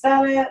to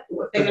sell it,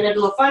 if they're going to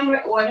do a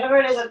fundraiser, whatever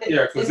it is.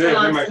 Because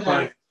they're my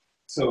client.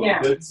 So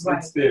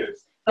it's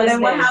theirs. But then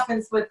what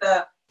happens with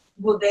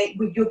would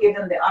you give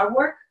them the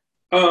artwork?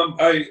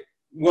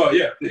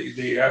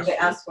 They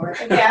ask for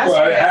it. They ask for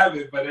I it. have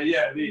it, but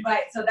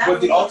Right. So that's.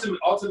 But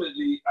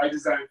ultimately, I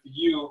design it for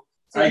you.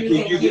 So I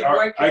give you the art.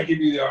 working. I give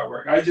you the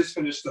artwork. I just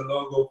finished the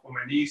logo for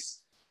my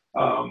niece,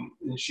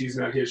 and she's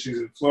not here. She's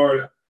in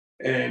Florida,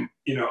 and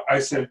I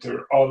sent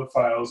her all the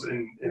files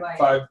in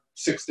 5-6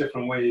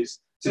 different ways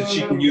so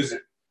she can use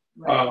it.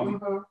 Right.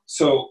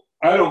 So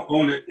I don't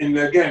own it. And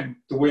again,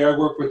 the way I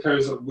work with her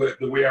is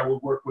the way I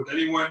would work with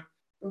anyone.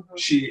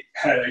 She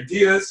had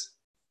ideas.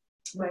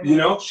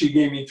 Right. She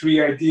gave me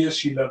 3 ideas.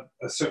 She loved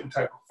a certain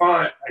type of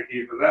font. I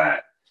gave her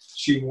that.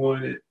 She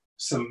wanted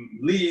some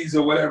leads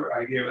or whatever.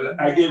 I gave her that.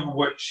 I gave her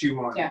what she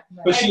wanted. Yeah.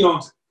 But she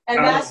owns it.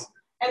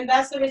 And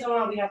that's the reason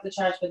why we have to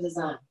charge for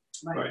design.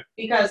 Right.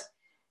 Because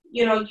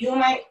you know, you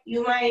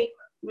might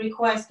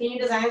request, can you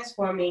design this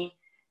for me?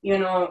 You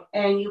know,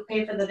 and you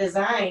pay for the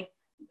design,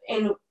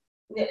 and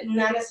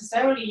not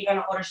necessarily you're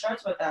gonna order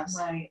shirts with us.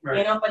 Right.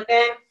 You know, but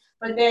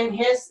then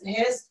his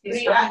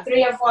time.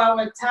 3 or 4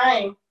 hour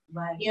time,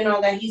 Right. you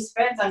know, that he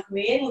spends on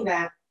creating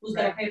that, who's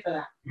gonna Right. pay for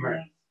that?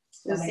 Right.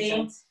 You That makes see?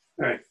 sense.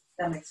 Right.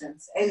 That makes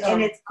sense. And, So-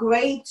 and it's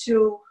great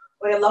to,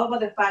 what I love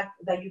about the fact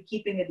that you're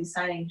keeping the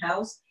design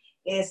in-house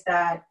is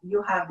that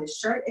you have the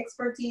shirt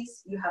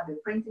expertise, you have the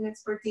printing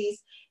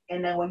expertise,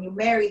 and then when you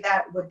marry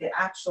that with the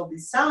actual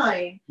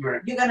design,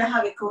 Right. you're gonna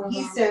have a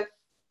cohesive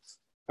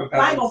A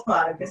final balance.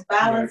 product. It's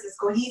balanced, it's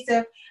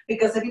cohesive,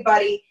 because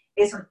everybody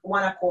is on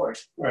one accord,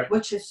 Right.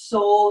 which is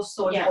so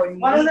Yeah. important.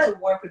 You One of need the- to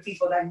work with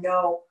people that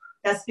know,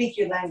 that speak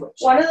your language.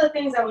 One of the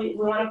things that we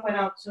want to point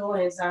out too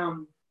is,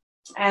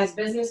 as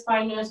business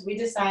partners, we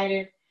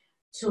decided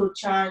to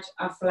charge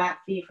a flat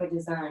fee for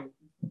design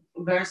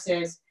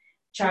versus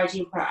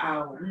charging per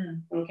hour.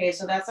 Mm. Okay,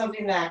 so that's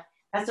something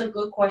that's a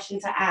good question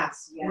to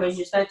ask when Yes.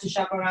 you start to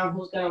shop around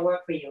who's going to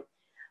work for you.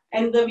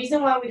 And the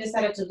reason why we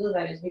decided to do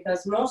that is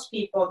because most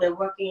people, they're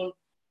working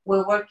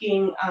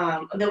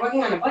on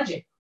a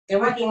budget. They're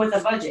working with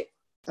a budget.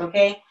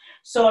 Okay,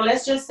 so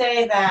let's just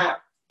say that,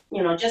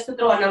 you know, just to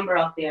throw a number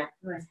out there,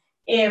 Right.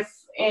 if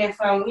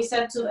we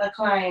said to a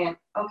client,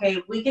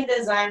 okay, we can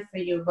design for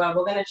you, but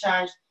we're gonna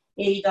charge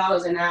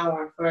 $80 an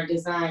hour for a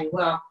design.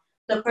 Well,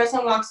 the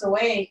person walks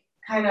away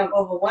kind of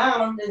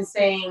overwhelmed and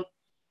saying,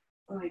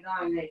 oh my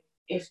God, like,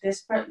 if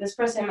this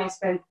person might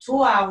spend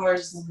 2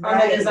 hours on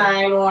Right. the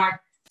design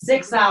or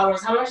 6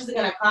 hours, how much is it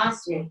gonna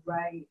cost you?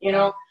 Right. You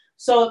know,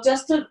 so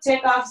just to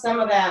take off some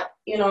of that,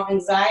 you know,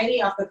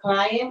 anxiety of the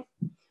client,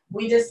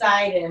 we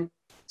decided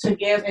to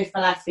give a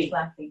flat fee.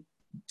 Flat fee.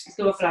 Let's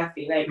do a flat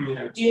fee. Like,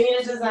 Yeah. do you need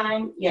a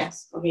design?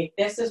 Yes. Okay,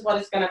 this is what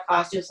it's gonna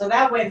cost you. So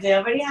that way they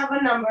already have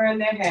a number in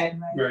their head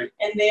Right.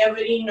 and they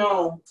already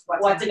know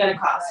what's it gonna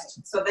cost.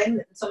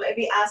 Right. So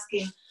maybe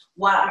asking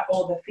what are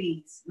all the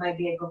fees might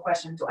be a good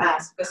question to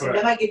ask, because Correct.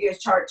 they might give you a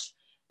charge.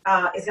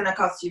 It's gonna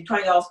cost you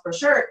 $20 per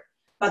shirt,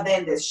 but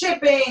then there's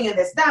shipping and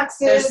there's taxes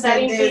There's and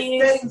setting there's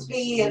fees. settings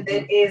fee and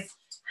then is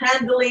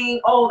handling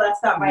all that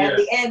stuff. Right at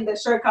Yeah. the end, the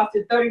shirt costs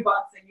you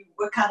 $30 and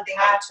we're counting You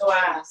have out. to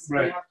ask.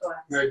 Right. You have to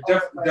ask. Right. All the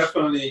questions.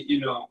 Definitely, you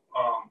know,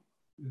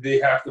 they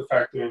have to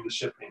factor in the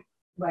shipping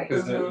Right.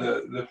 because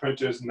the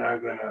printer's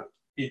not gonna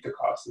eat the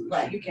cost of the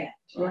Right. shipping. You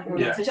can't. Mhm.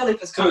 Yeah. Especially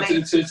if it's So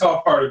coming. it's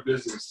all part of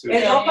business too.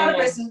 It's all Yeah, part yeah, of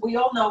yeah. business. We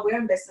all know we're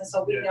in business,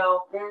 so we Yeah.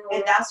 know. Mhm.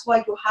 And that's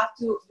why you have,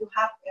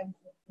 and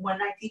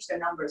when I teach the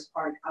numbers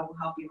part, I will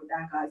help you with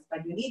that, guys.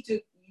 But you need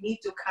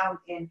to count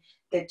in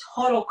the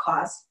total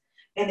cost,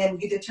 and then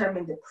you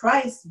determine the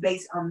price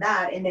based on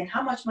that, and then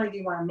how much money do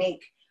you want to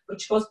make,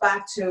 which goes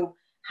back to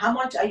how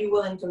much are you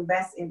willing to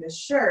invest in the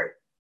shirt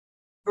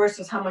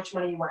versus how much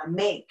money you want to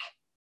make.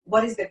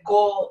 What is the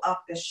goal of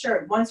the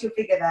shirt? Once you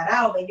figure that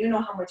out, then you know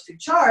how much to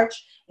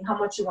charge and how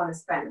much you want to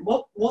spend.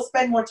 We'll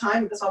spend more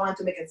time because I want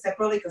to make it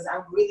separately because I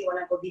really want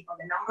to go deep on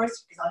the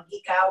numbers because I'll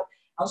geek out.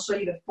 I'll show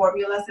you the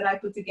formulas that I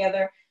put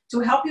together to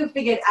help you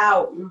figure it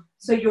out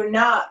so you're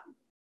not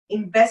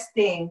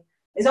investing.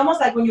 It's almost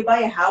like when you buy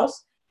a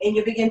house and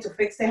you begin to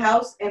fix the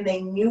house and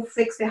then you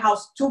fix the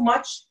house too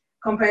much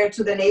compared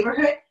to the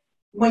neighborhood.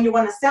 When you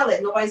want to sell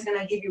it, nobody's going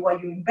to give you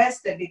what you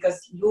invested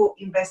because you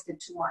invested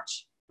too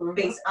much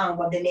based on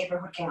what the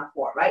neighborhood can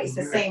afford, right? It's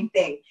the Mhm. same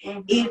thing.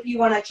 Mhm. If you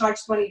want to charge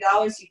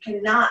 $20, you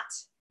cannot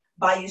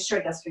buy a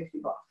shirt that's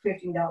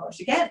 $15.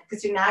 You can't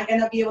because you're not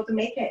going to be able to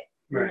make it.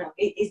 Right.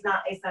 It's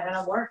not going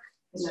to work.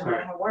 It's just Right.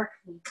 not going to work.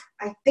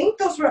 I think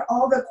those were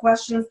all the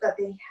questions that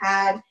they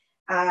had.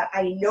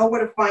 I know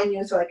where to find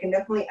you, so I can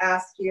definitely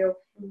ask you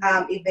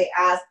if they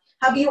ask.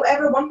 Have you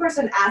ever, one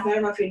person asked, I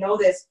don't know if you know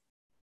this,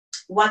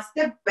 what's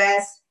the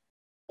best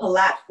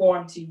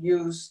platform to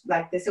use?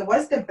 Like they said,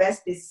 what's the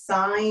best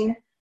design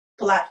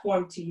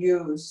platform to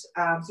use?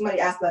 Somebody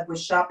asked that with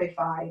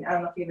Shopify. I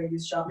don't know if you ever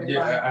use Shopify.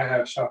 Yeah, I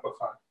have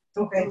Shopify.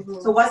 Okay,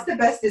 Mhm. so what's the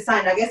best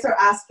design? I guess they're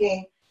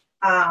asking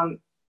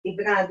if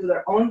they're gonna do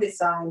their own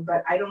design,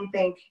 but I don't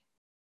think.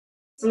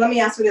 So let me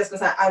ask you this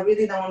because I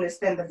really don't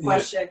understand the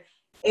question.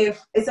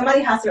 If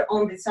somebody has their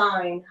own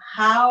design,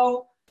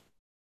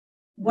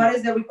 what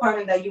is the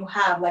requirement that you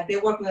have? Like they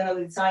work with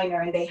another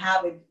designer and they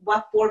have it.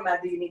 What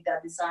format do you need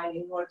that design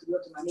in order to be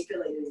able to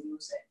manipulate it and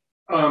use it?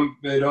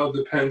 It all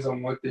depends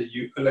on what they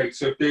use. Like,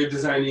 so if they're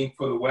designing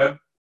for the web,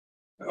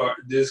 or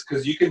this,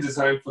 because you can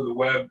design for the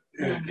web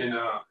in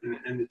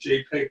the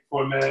JPEG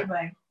format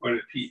Right. or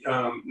the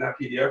not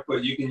PDF,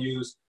 but you can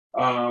use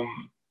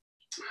I'm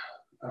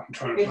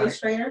trying to.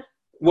 Illustrator.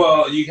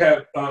 Well, you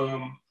have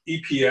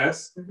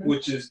EPS, Mhm.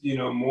 which is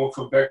more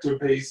for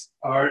vector-based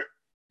art,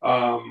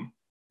 and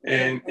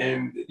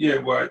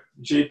what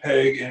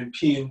JPEG and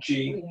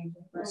PNG.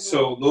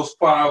 So those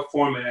file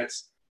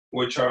formats,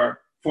 which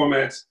are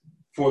formats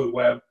for the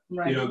web,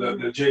 Right.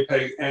 the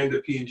JPEG and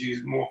the PNG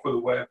is more for the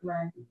web.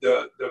 Right.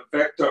 The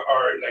vector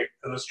art, like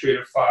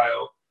Illustrator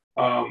file,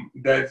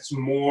 that's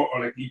more,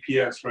 or like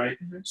EPS, right?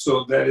 Mhm.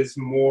 So that is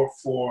more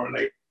for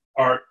like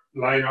art,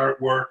 line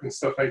artwork and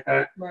stuff like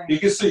that. Right. You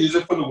can still use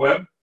it for the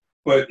web,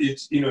 but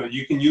it's,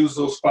 you can use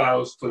those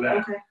files for that.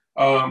 Okay.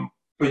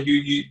 But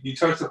you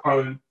touched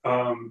upon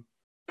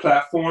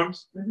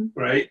platforms, Mm-hmm.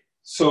 right?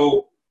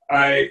 So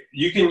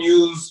you can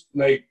use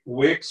like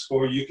Wix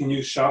or you can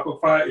use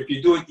Shopify. If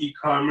you're doing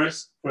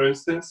e-commerce, for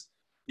instance,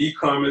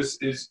 e-commerce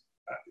is,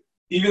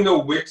 even though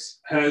Wix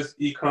has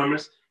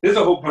e-commerce, there's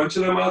a whole bunch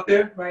of them out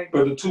there. Right.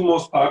 But the two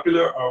most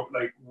popular are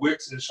like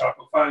Wix and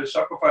Shopify. And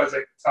Shopify is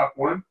like the top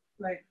one.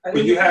 Right.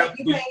 But you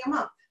paying a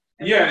month.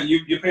 Yeah,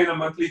 you're paying a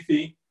monthly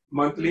fee,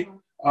 monthly.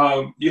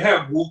 Mm-hmm. You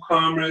have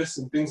WooCommerce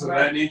and things of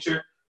that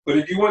nature. But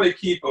if you want to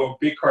keep a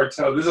big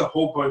cartel, there's a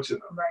whole bunch of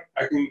them. Right.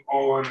 I can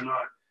go on and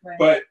on. Right.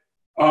 But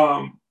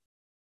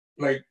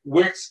like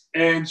Wix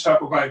and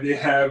Shopify, they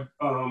have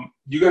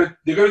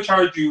they're gonna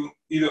charge you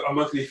either a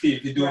monthly fee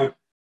if you're doing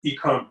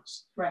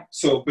e-commerce. Right.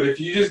 So, but if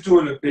you're just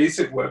doing a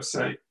basic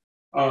website,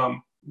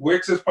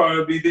 Wix is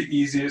probably the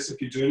easiest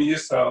if you're doing it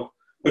yourself.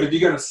 But if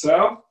you're gonna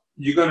sell,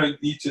 you're gonna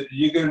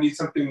need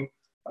something.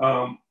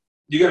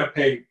 You're gonna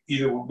pay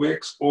either with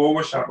Wix or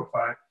with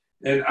Shopify.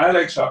 And I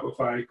like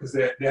Shopify because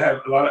they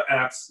have a lot of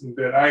apps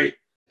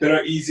that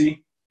are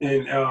easy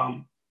and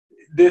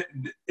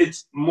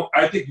it's more,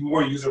 I think,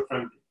 more user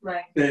friendly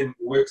than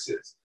Wix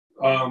is.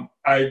 So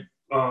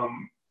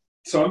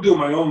I'm doing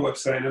my own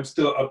website. I'm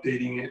still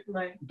updating it.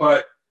 Right.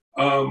 But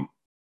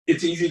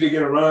it's easy to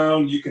get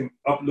around. You can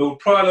upload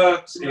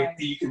products. Right.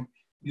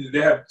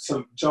 They have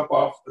some jump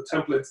off the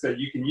templates that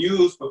you can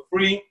use for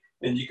free,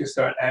 and you can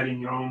start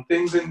adding your own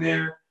things in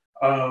there.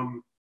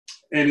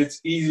 And it's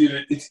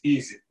easy.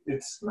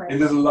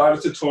 And there's a lot of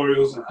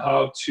tutorials on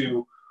how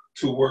to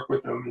work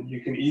with them, and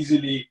you can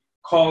easily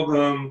call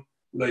them.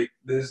 Like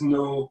there's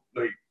no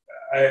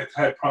I've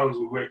had problems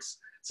with Wix,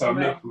 so I'm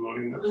not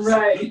promoting them.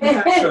 Right.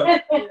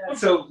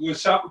 So with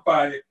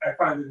Shopify, I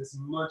find that it's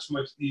much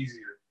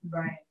easier.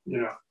 Right.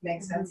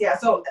 Makes sense. Yeah.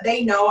 So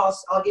they know.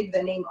 I'll give you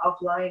the name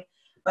offline,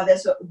 but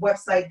there's a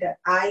website that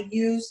I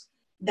use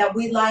that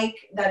we like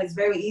that is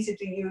very easy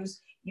to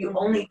use. You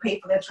only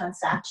pay for the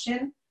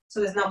transaction. So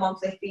there's no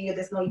monthly fee,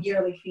 there's no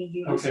yearly fee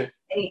used. Okay.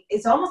 And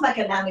it's almost like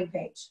a landing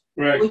page,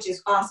 which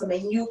is awesome.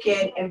 And you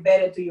can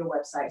embed it to your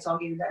website. So I'll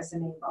give you guys the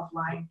name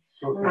offline.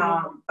 Okay.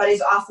 But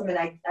it's awesome, and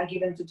I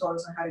give them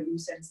tutorials on how to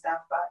use it and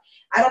stuff. But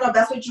I don't know if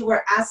that's what you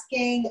were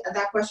asking.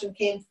 That question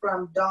came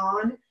from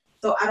Dawn.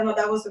 So I don't know if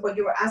that was what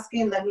you were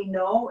asking. Let me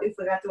know if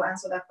we got to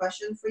answer that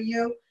question for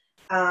you.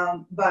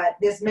 But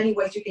there's many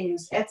ways you can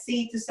use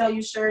Etsy to sell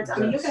your shirts. I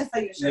mean, you can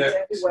sell your shirts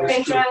everywhere.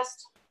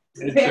 Pinterest.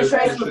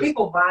 Pinterest, where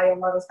people buy a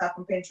lot of stuff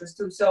on Pinterest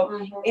too.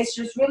 So it's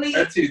just really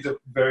Etsy is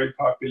very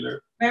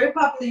popular. Very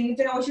popular. You need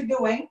to know what you're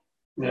doing.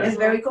 Yeah. It's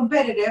very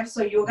competitive,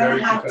 so you're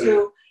gonna have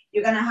to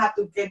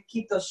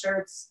keep those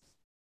shirts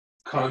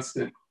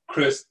constant,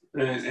 crisp,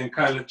 and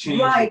kind of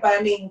change. Right, but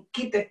I mean,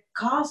 keep the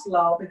cost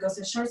low because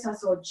the shirts are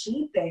so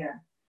cheap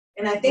there.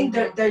 And I think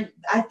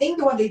I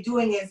think what they're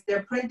doing is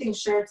they're printing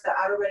shirts that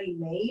are already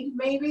made,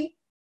 maybe.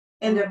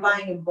 And they're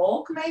buying in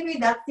bulk, maybe.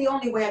 That's the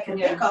only way I can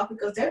think of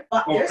because they're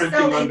printing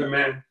selling on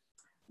demand.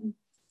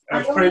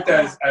 Print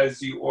as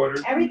you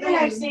order. Everything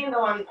I've seen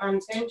though on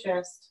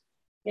Pinterest,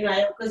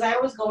 because I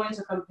always go in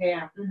to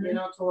compare,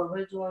 to what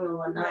we're doing and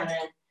whatnot,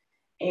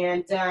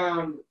 and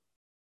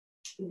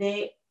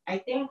I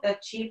think the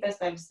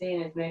cheapest I've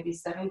seen is maybe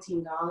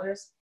 $17,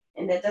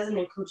 and that doesn't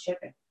include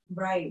shipping.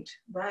 Right.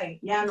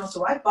 Yeah, no.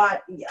 So I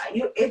bought. Yeah,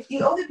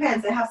 it all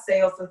depends. They have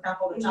sales and stuff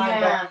all the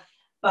time. Yeah.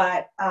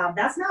 But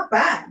that's not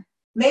bad.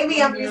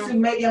 Maybe I'm used to,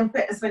 maybe I'm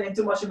spending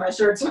too much on my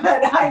shirts, but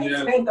I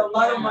spend a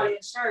lot of money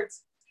in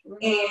shirts.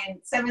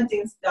 And $17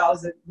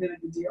 is a really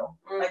good deal.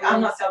 Like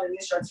I'm not selling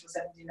these shirts for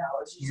 $17.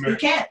 You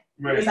can't.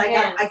 Because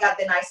I got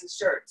the nicest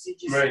shirts. It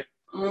just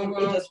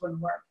it just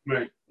wouldn't work.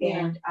 Right.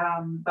 And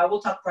but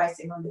we'll talk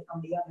pricing on the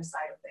other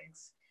side of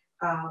things.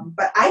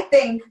 But I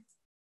think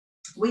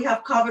we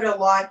have covered a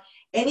lot.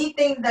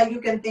 Anything that you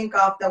can think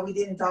of that we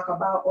didn't talk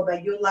about or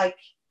that you like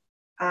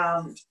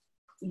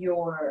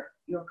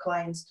your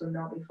clients to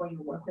know before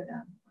you work with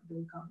them? Do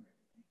we cover?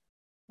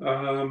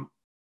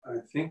 I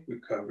think we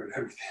covered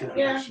everything.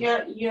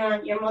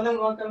 You're more than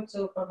welcome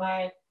to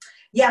provide.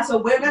 Yeah, so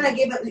we're gonna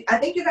give it. I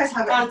think you guys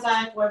have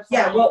contact website.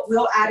 Yeah,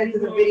 we'll add it to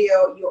the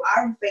video. You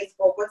are on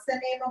Facebook. What's the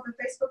name of the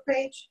Facebook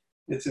page?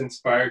 It's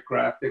Inspired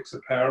Graphics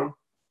Apparel.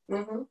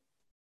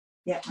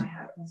 Yeah, I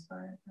have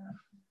Inspired.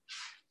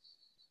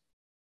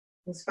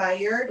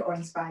 Inspired or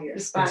inspired?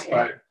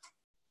 Inspired.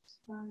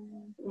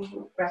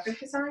 Graphic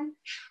design?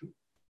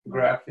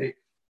 Graphic.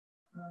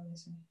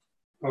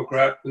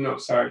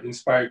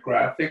 Inspired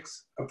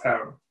Graphics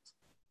Apparel.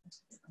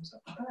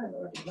 I thought I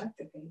already liked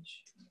the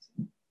page.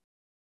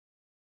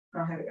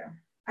 Oh, here we go.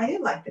 I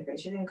did like the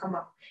page. It didn't come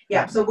up.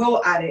 Yeah, so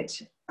we'll add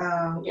it.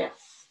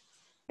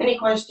 Any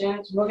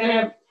questions?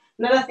 Another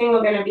thing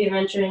we're gonna be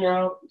venturing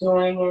out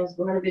doing is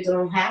we're gonna be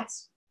doing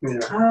hats. Yeah.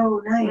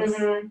 Oh, nice.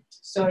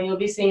 So you'll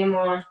be seeing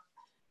more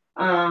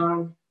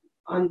on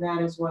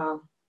that as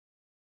well.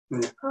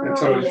 Yeah. I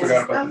totally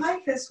forgot about I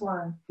like this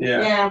one.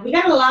 Yeah, we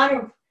got a lot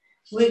of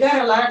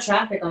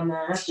traffic on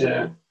that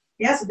actually.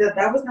 Yes,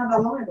 that was not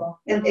that long ago.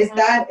 And is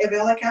that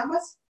Avella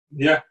Canvas?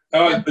 Yeah.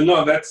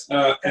 No, that's That's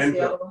the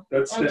Anvil. other one.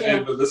 That's the Okay.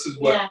 Anvil. This is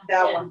what. Yeah.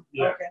 That Yeah. one.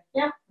 Yeah. Okay.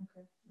 Yeah.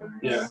 Okay.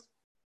 Yeah.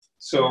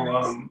 So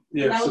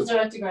yeah. That So was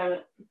direct to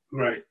garment.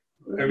 right.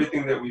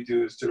 Everything that we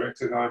do is direct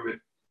to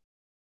garment.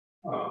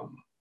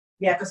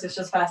 Yeah, because it's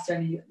just faster.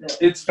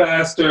 It's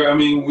faster. I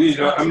mean,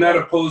 I'm not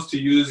opposed to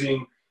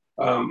using.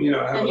 I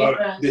have a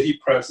lot of the heat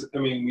press. I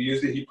mean, we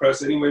use the heat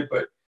press anyway,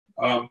 but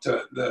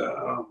to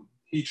the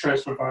heat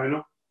transfer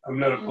vinyl, I'm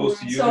not opposed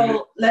to using it.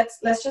 So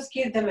let's just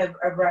give them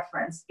a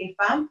reference. If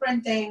I'm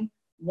printing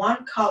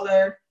one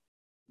color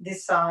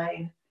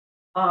design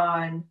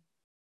on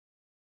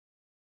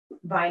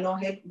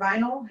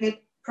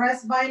heat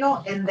press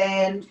vinyl, and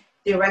then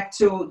direct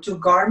to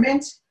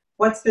garment,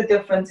 what's the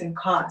difference in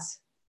cost?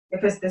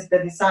 If it's the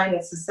design,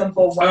 it's a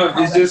simple one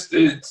color. It's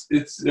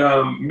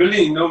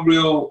really no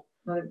real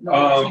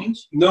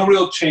change. no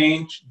real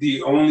change.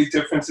 The only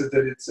difference is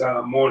that it's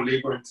more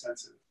labor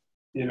intensive.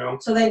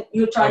 So then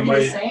you charge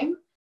the same?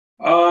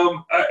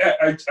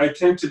 I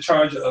tend to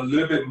charge a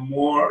little bit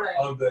more Right.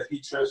 on the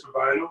heat transfer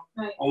vinyl,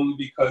 Right. only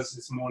because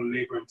it's more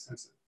labor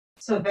intensive.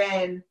 So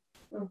then,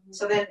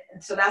 so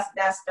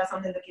that's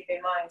something to keep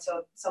in mind.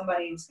 So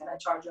somebody is gonna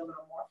charge a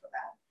little more for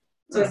that.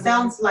 So it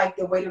sounds like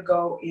the way to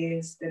go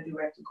is the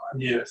direct to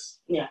garment. Yes.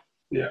 Yeah.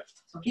 Yeah.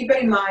 So keep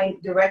it in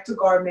mind, direct to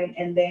garment,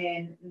 and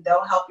then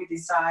they'll help you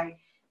decide.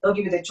 They'll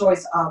give you the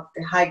choice of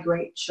the high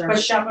grade shirt. For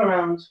shop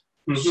around.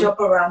 Shop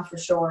around for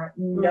sure.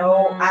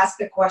 No, ask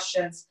the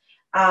questions.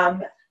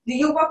 Do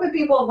you work with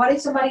people? What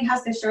if somebody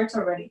has the shirts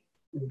already?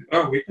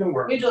 Oh, we can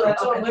work. We do that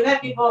too. We've had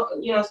people,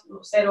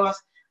 say to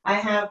us, I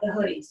have the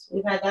hoodies.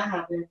 We've had that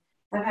happen.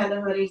 I've had the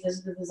hoodies. This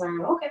is the design.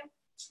 Okay.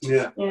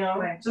 Yeah.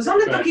 Right. So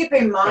something to keep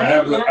in mind.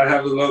 I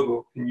have the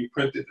logo. Can you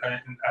print it? I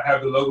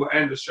have the logo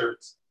and the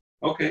shirts.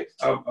 Okay.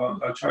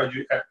 I'll charge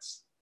you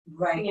X.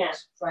 Right. Yeah.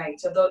 Right.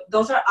 So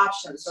those are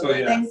options. So the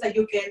yeah. things that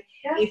you can,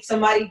 if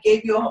somebody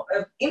gave you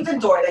an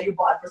inventory that you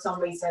bought for some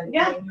reason, you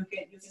can have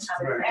it.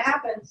 Right. It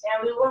happens.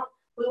 Yeah,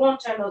 we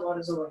won't turn those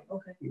orders away.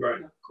 Okay.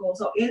 Right. Cool.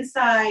 So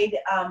inside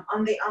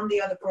on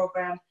the other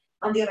program,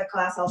 on the other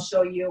class, I'll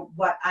show you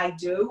what I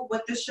do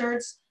with the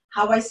shirts,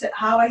 how I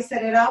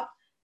set it up.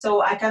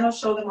 So I kind of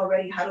show them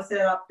already how to set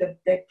up the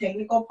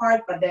technical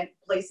part, but then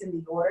placing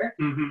the order.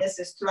 It's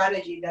a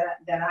strategy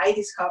that I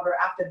discovered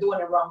after doing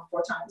it wrong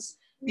 4 times.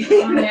 The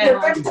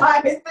 5th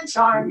time is the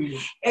charm.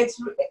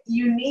 It's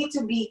you need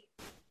to be.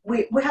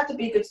 We have to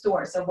be good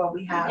stewards of what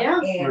we have.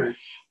 Yeah.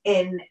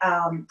 And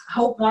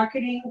Hope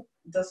Marketing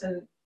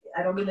doesn't.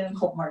 I don't believe in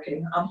hope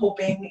marketing. I'm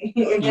hoping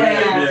in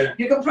prayer.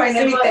 You can pray in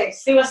everything.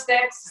 See what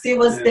sticks. See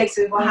what sticks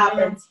and what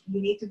happens. You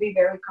need to be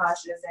very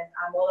cautious, and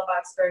I'm all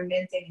about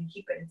experimenting and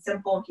keeping it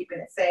simple and keeping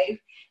it safe.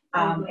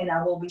 And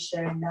I will be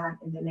sharing that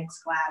in the next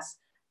class.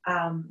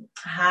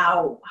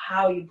 How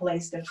you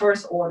place the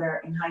first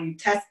order and how you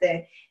test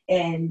it,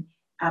 and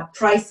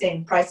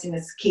pricing. Pricing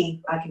is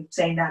key. I keep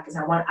saying that because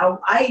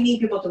I need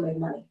people to make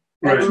money.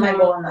 That's my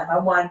goal in life. I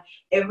want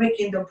every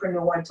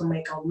Kindompreneur to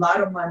make a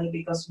lot of money,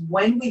 because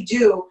when we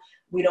do,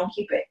 we don't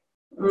keep it.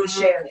 We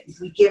share it.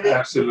 We give it.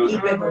 Absolutely.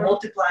 We keep it. We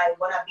multiply. We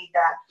want to be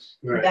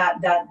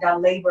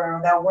that labor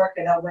or that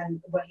worker that when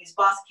his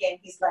boss came,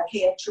 he's like,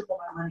 hey, I tripled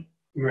my money.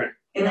 Right.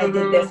 And I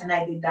did this and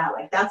I did that.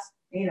 Like that's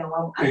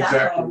that's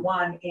what I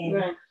want.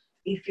 And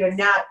if you're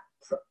not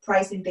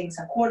pricing things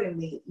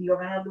accordingly, you're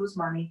gonna lose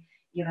money.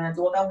 You're gonna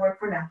do all that work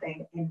for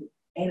nothing, and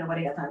ain't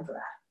nobody got time for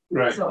that.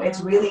 Right. So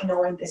it's really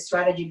knowing the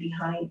strategy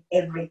behind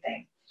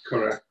everything.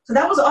 Correct. So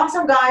that was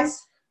awesome,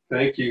 guys.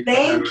 Thank you.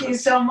 Thank you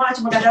so much.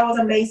 That was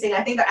amazing.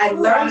 I think I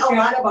learned a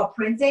lot about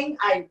printing.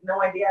 I have no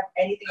idea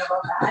anything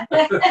about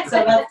that.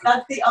 So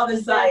that's the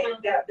other side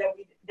that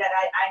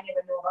I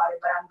never knew about it.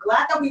 But I'm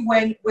glad that we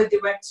went with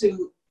direct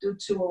to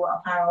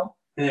apparel.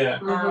 Yeah.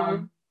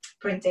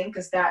 Printing,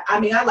 because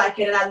I like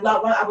it, and I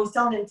love. I was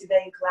telling him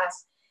today in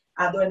class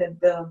during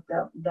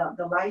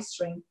the live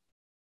stream,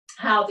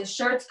 how the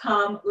shirts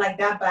come like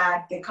that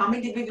bag. They come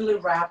individually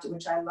wrapped,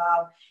 which I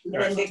love, and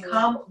then they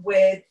come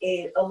with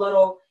a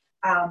little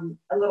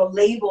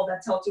label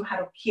that tells you how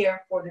to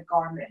care for the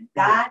garment.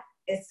 That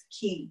is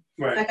key.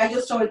 Right. Like I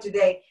just showed it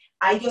today.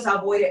 I just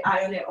avoided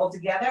ironing it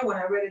altogether. When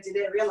I read it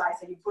today, I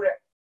realized that you put it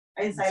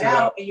inside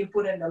out and you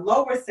put it in the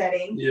lower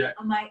setting. Yeah.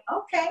 I'm like,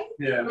 okay,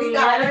 we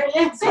got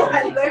it. So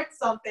I learned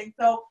something.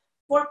 So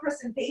for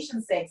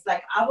presentation sakes,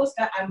 like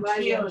I'm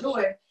glad you do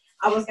it.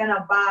 I was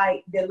gonna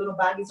buy the little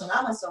baggies on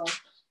Amazon,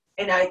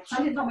 and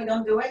somebody told me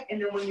don't do it. And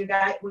then when you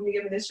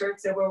give me the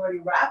shirts that were already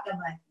wrapped, I'm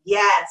like,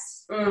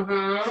 yes.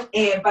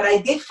 But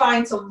I did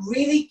find some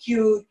really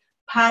cute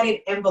padded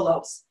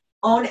envelopes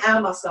on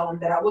Amazon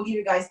that I will give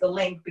you guys the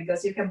link,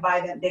 because you can buy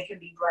them. They can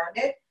be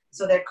branded,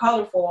 so they're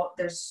colorful.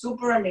 They're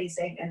super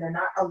amazing, and they're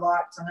not a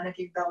lot. So I'm gonna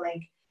give the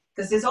link,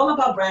 because it's all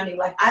about branding.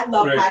 Like I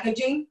love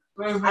packaging.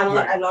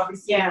 I love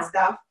receiving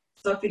stuff.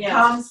 So if it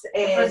comes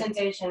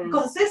presentation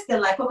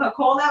consistent, like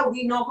Coca-Cola,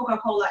 we know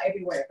Coca-Cola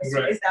everywhere.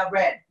 It's that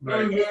red.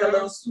 It's a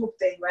little swoop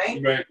thing,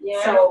 right? Right.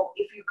 Yeah. So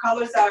if your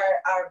colors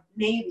are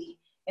navy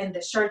and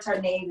the shirts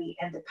are navy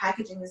and the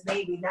packaging is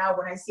navy, now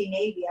when I see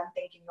navy, I'm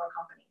thinking your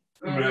company.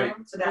 Right.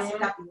 So that's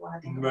exactly what I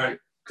think. Right.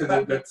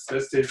 because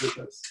that stays with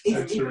us.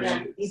 Sensory.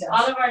 Yeah.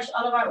 All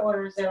of our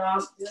orders,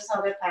 this is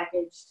how they're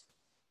packaged.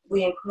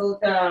 We include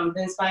the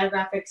Inspire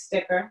Graphics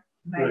sticker.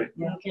 Right.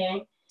 Yeah.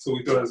 Okay. So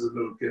we throw it as a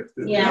little gift.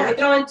 Yeah, we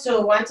throw in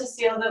two. One to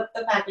seal the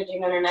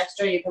packaging, and an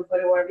extra you can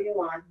put it wherever you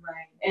want.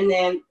 Right. And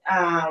then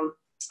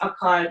a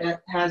card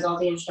that has all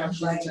the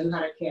instructions on how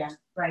to care.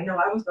 Right. No,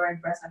 I was very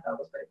impressed. I thought it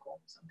was very cool.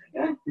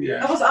 Something. Yeah.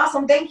 That was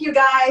awesome. Thank you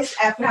guys.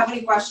 If you have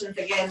any questions,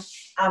 again,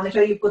 make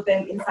sure you put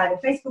them inside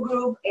the Facebook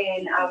group,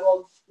 and I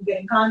will get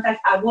in contact.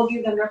 I will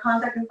give them their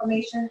contact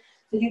information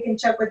so you can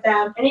check with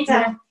them.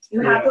 Anytime. You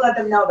have to let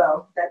them know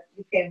though that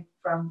you came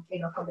from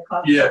from the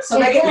club. Yes. So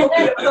they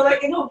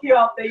can hook you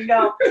up. They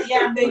know.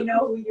 Yeah. They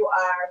know who you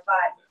are.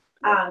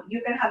 But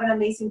you can have an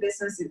amazing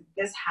business.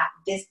 This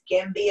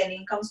can be an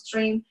income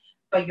stream,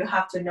 but you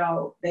have to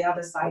know the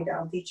other side.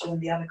 I'll teach you in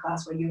the other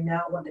class where you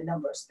know what the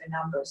numbers,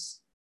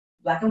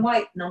 black and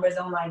white numbers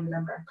don't lie.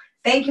 Remember.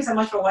 Thank you so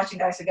much for watching,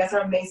 guys. You guys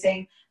are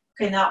amazing.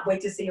 Cannot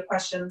wait to see your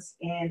questions,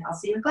 and I'll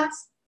see you in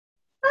class.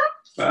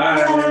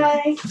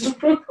 Bye.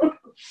 Bye.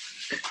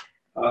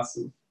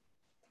 Awesome.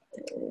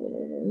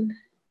 And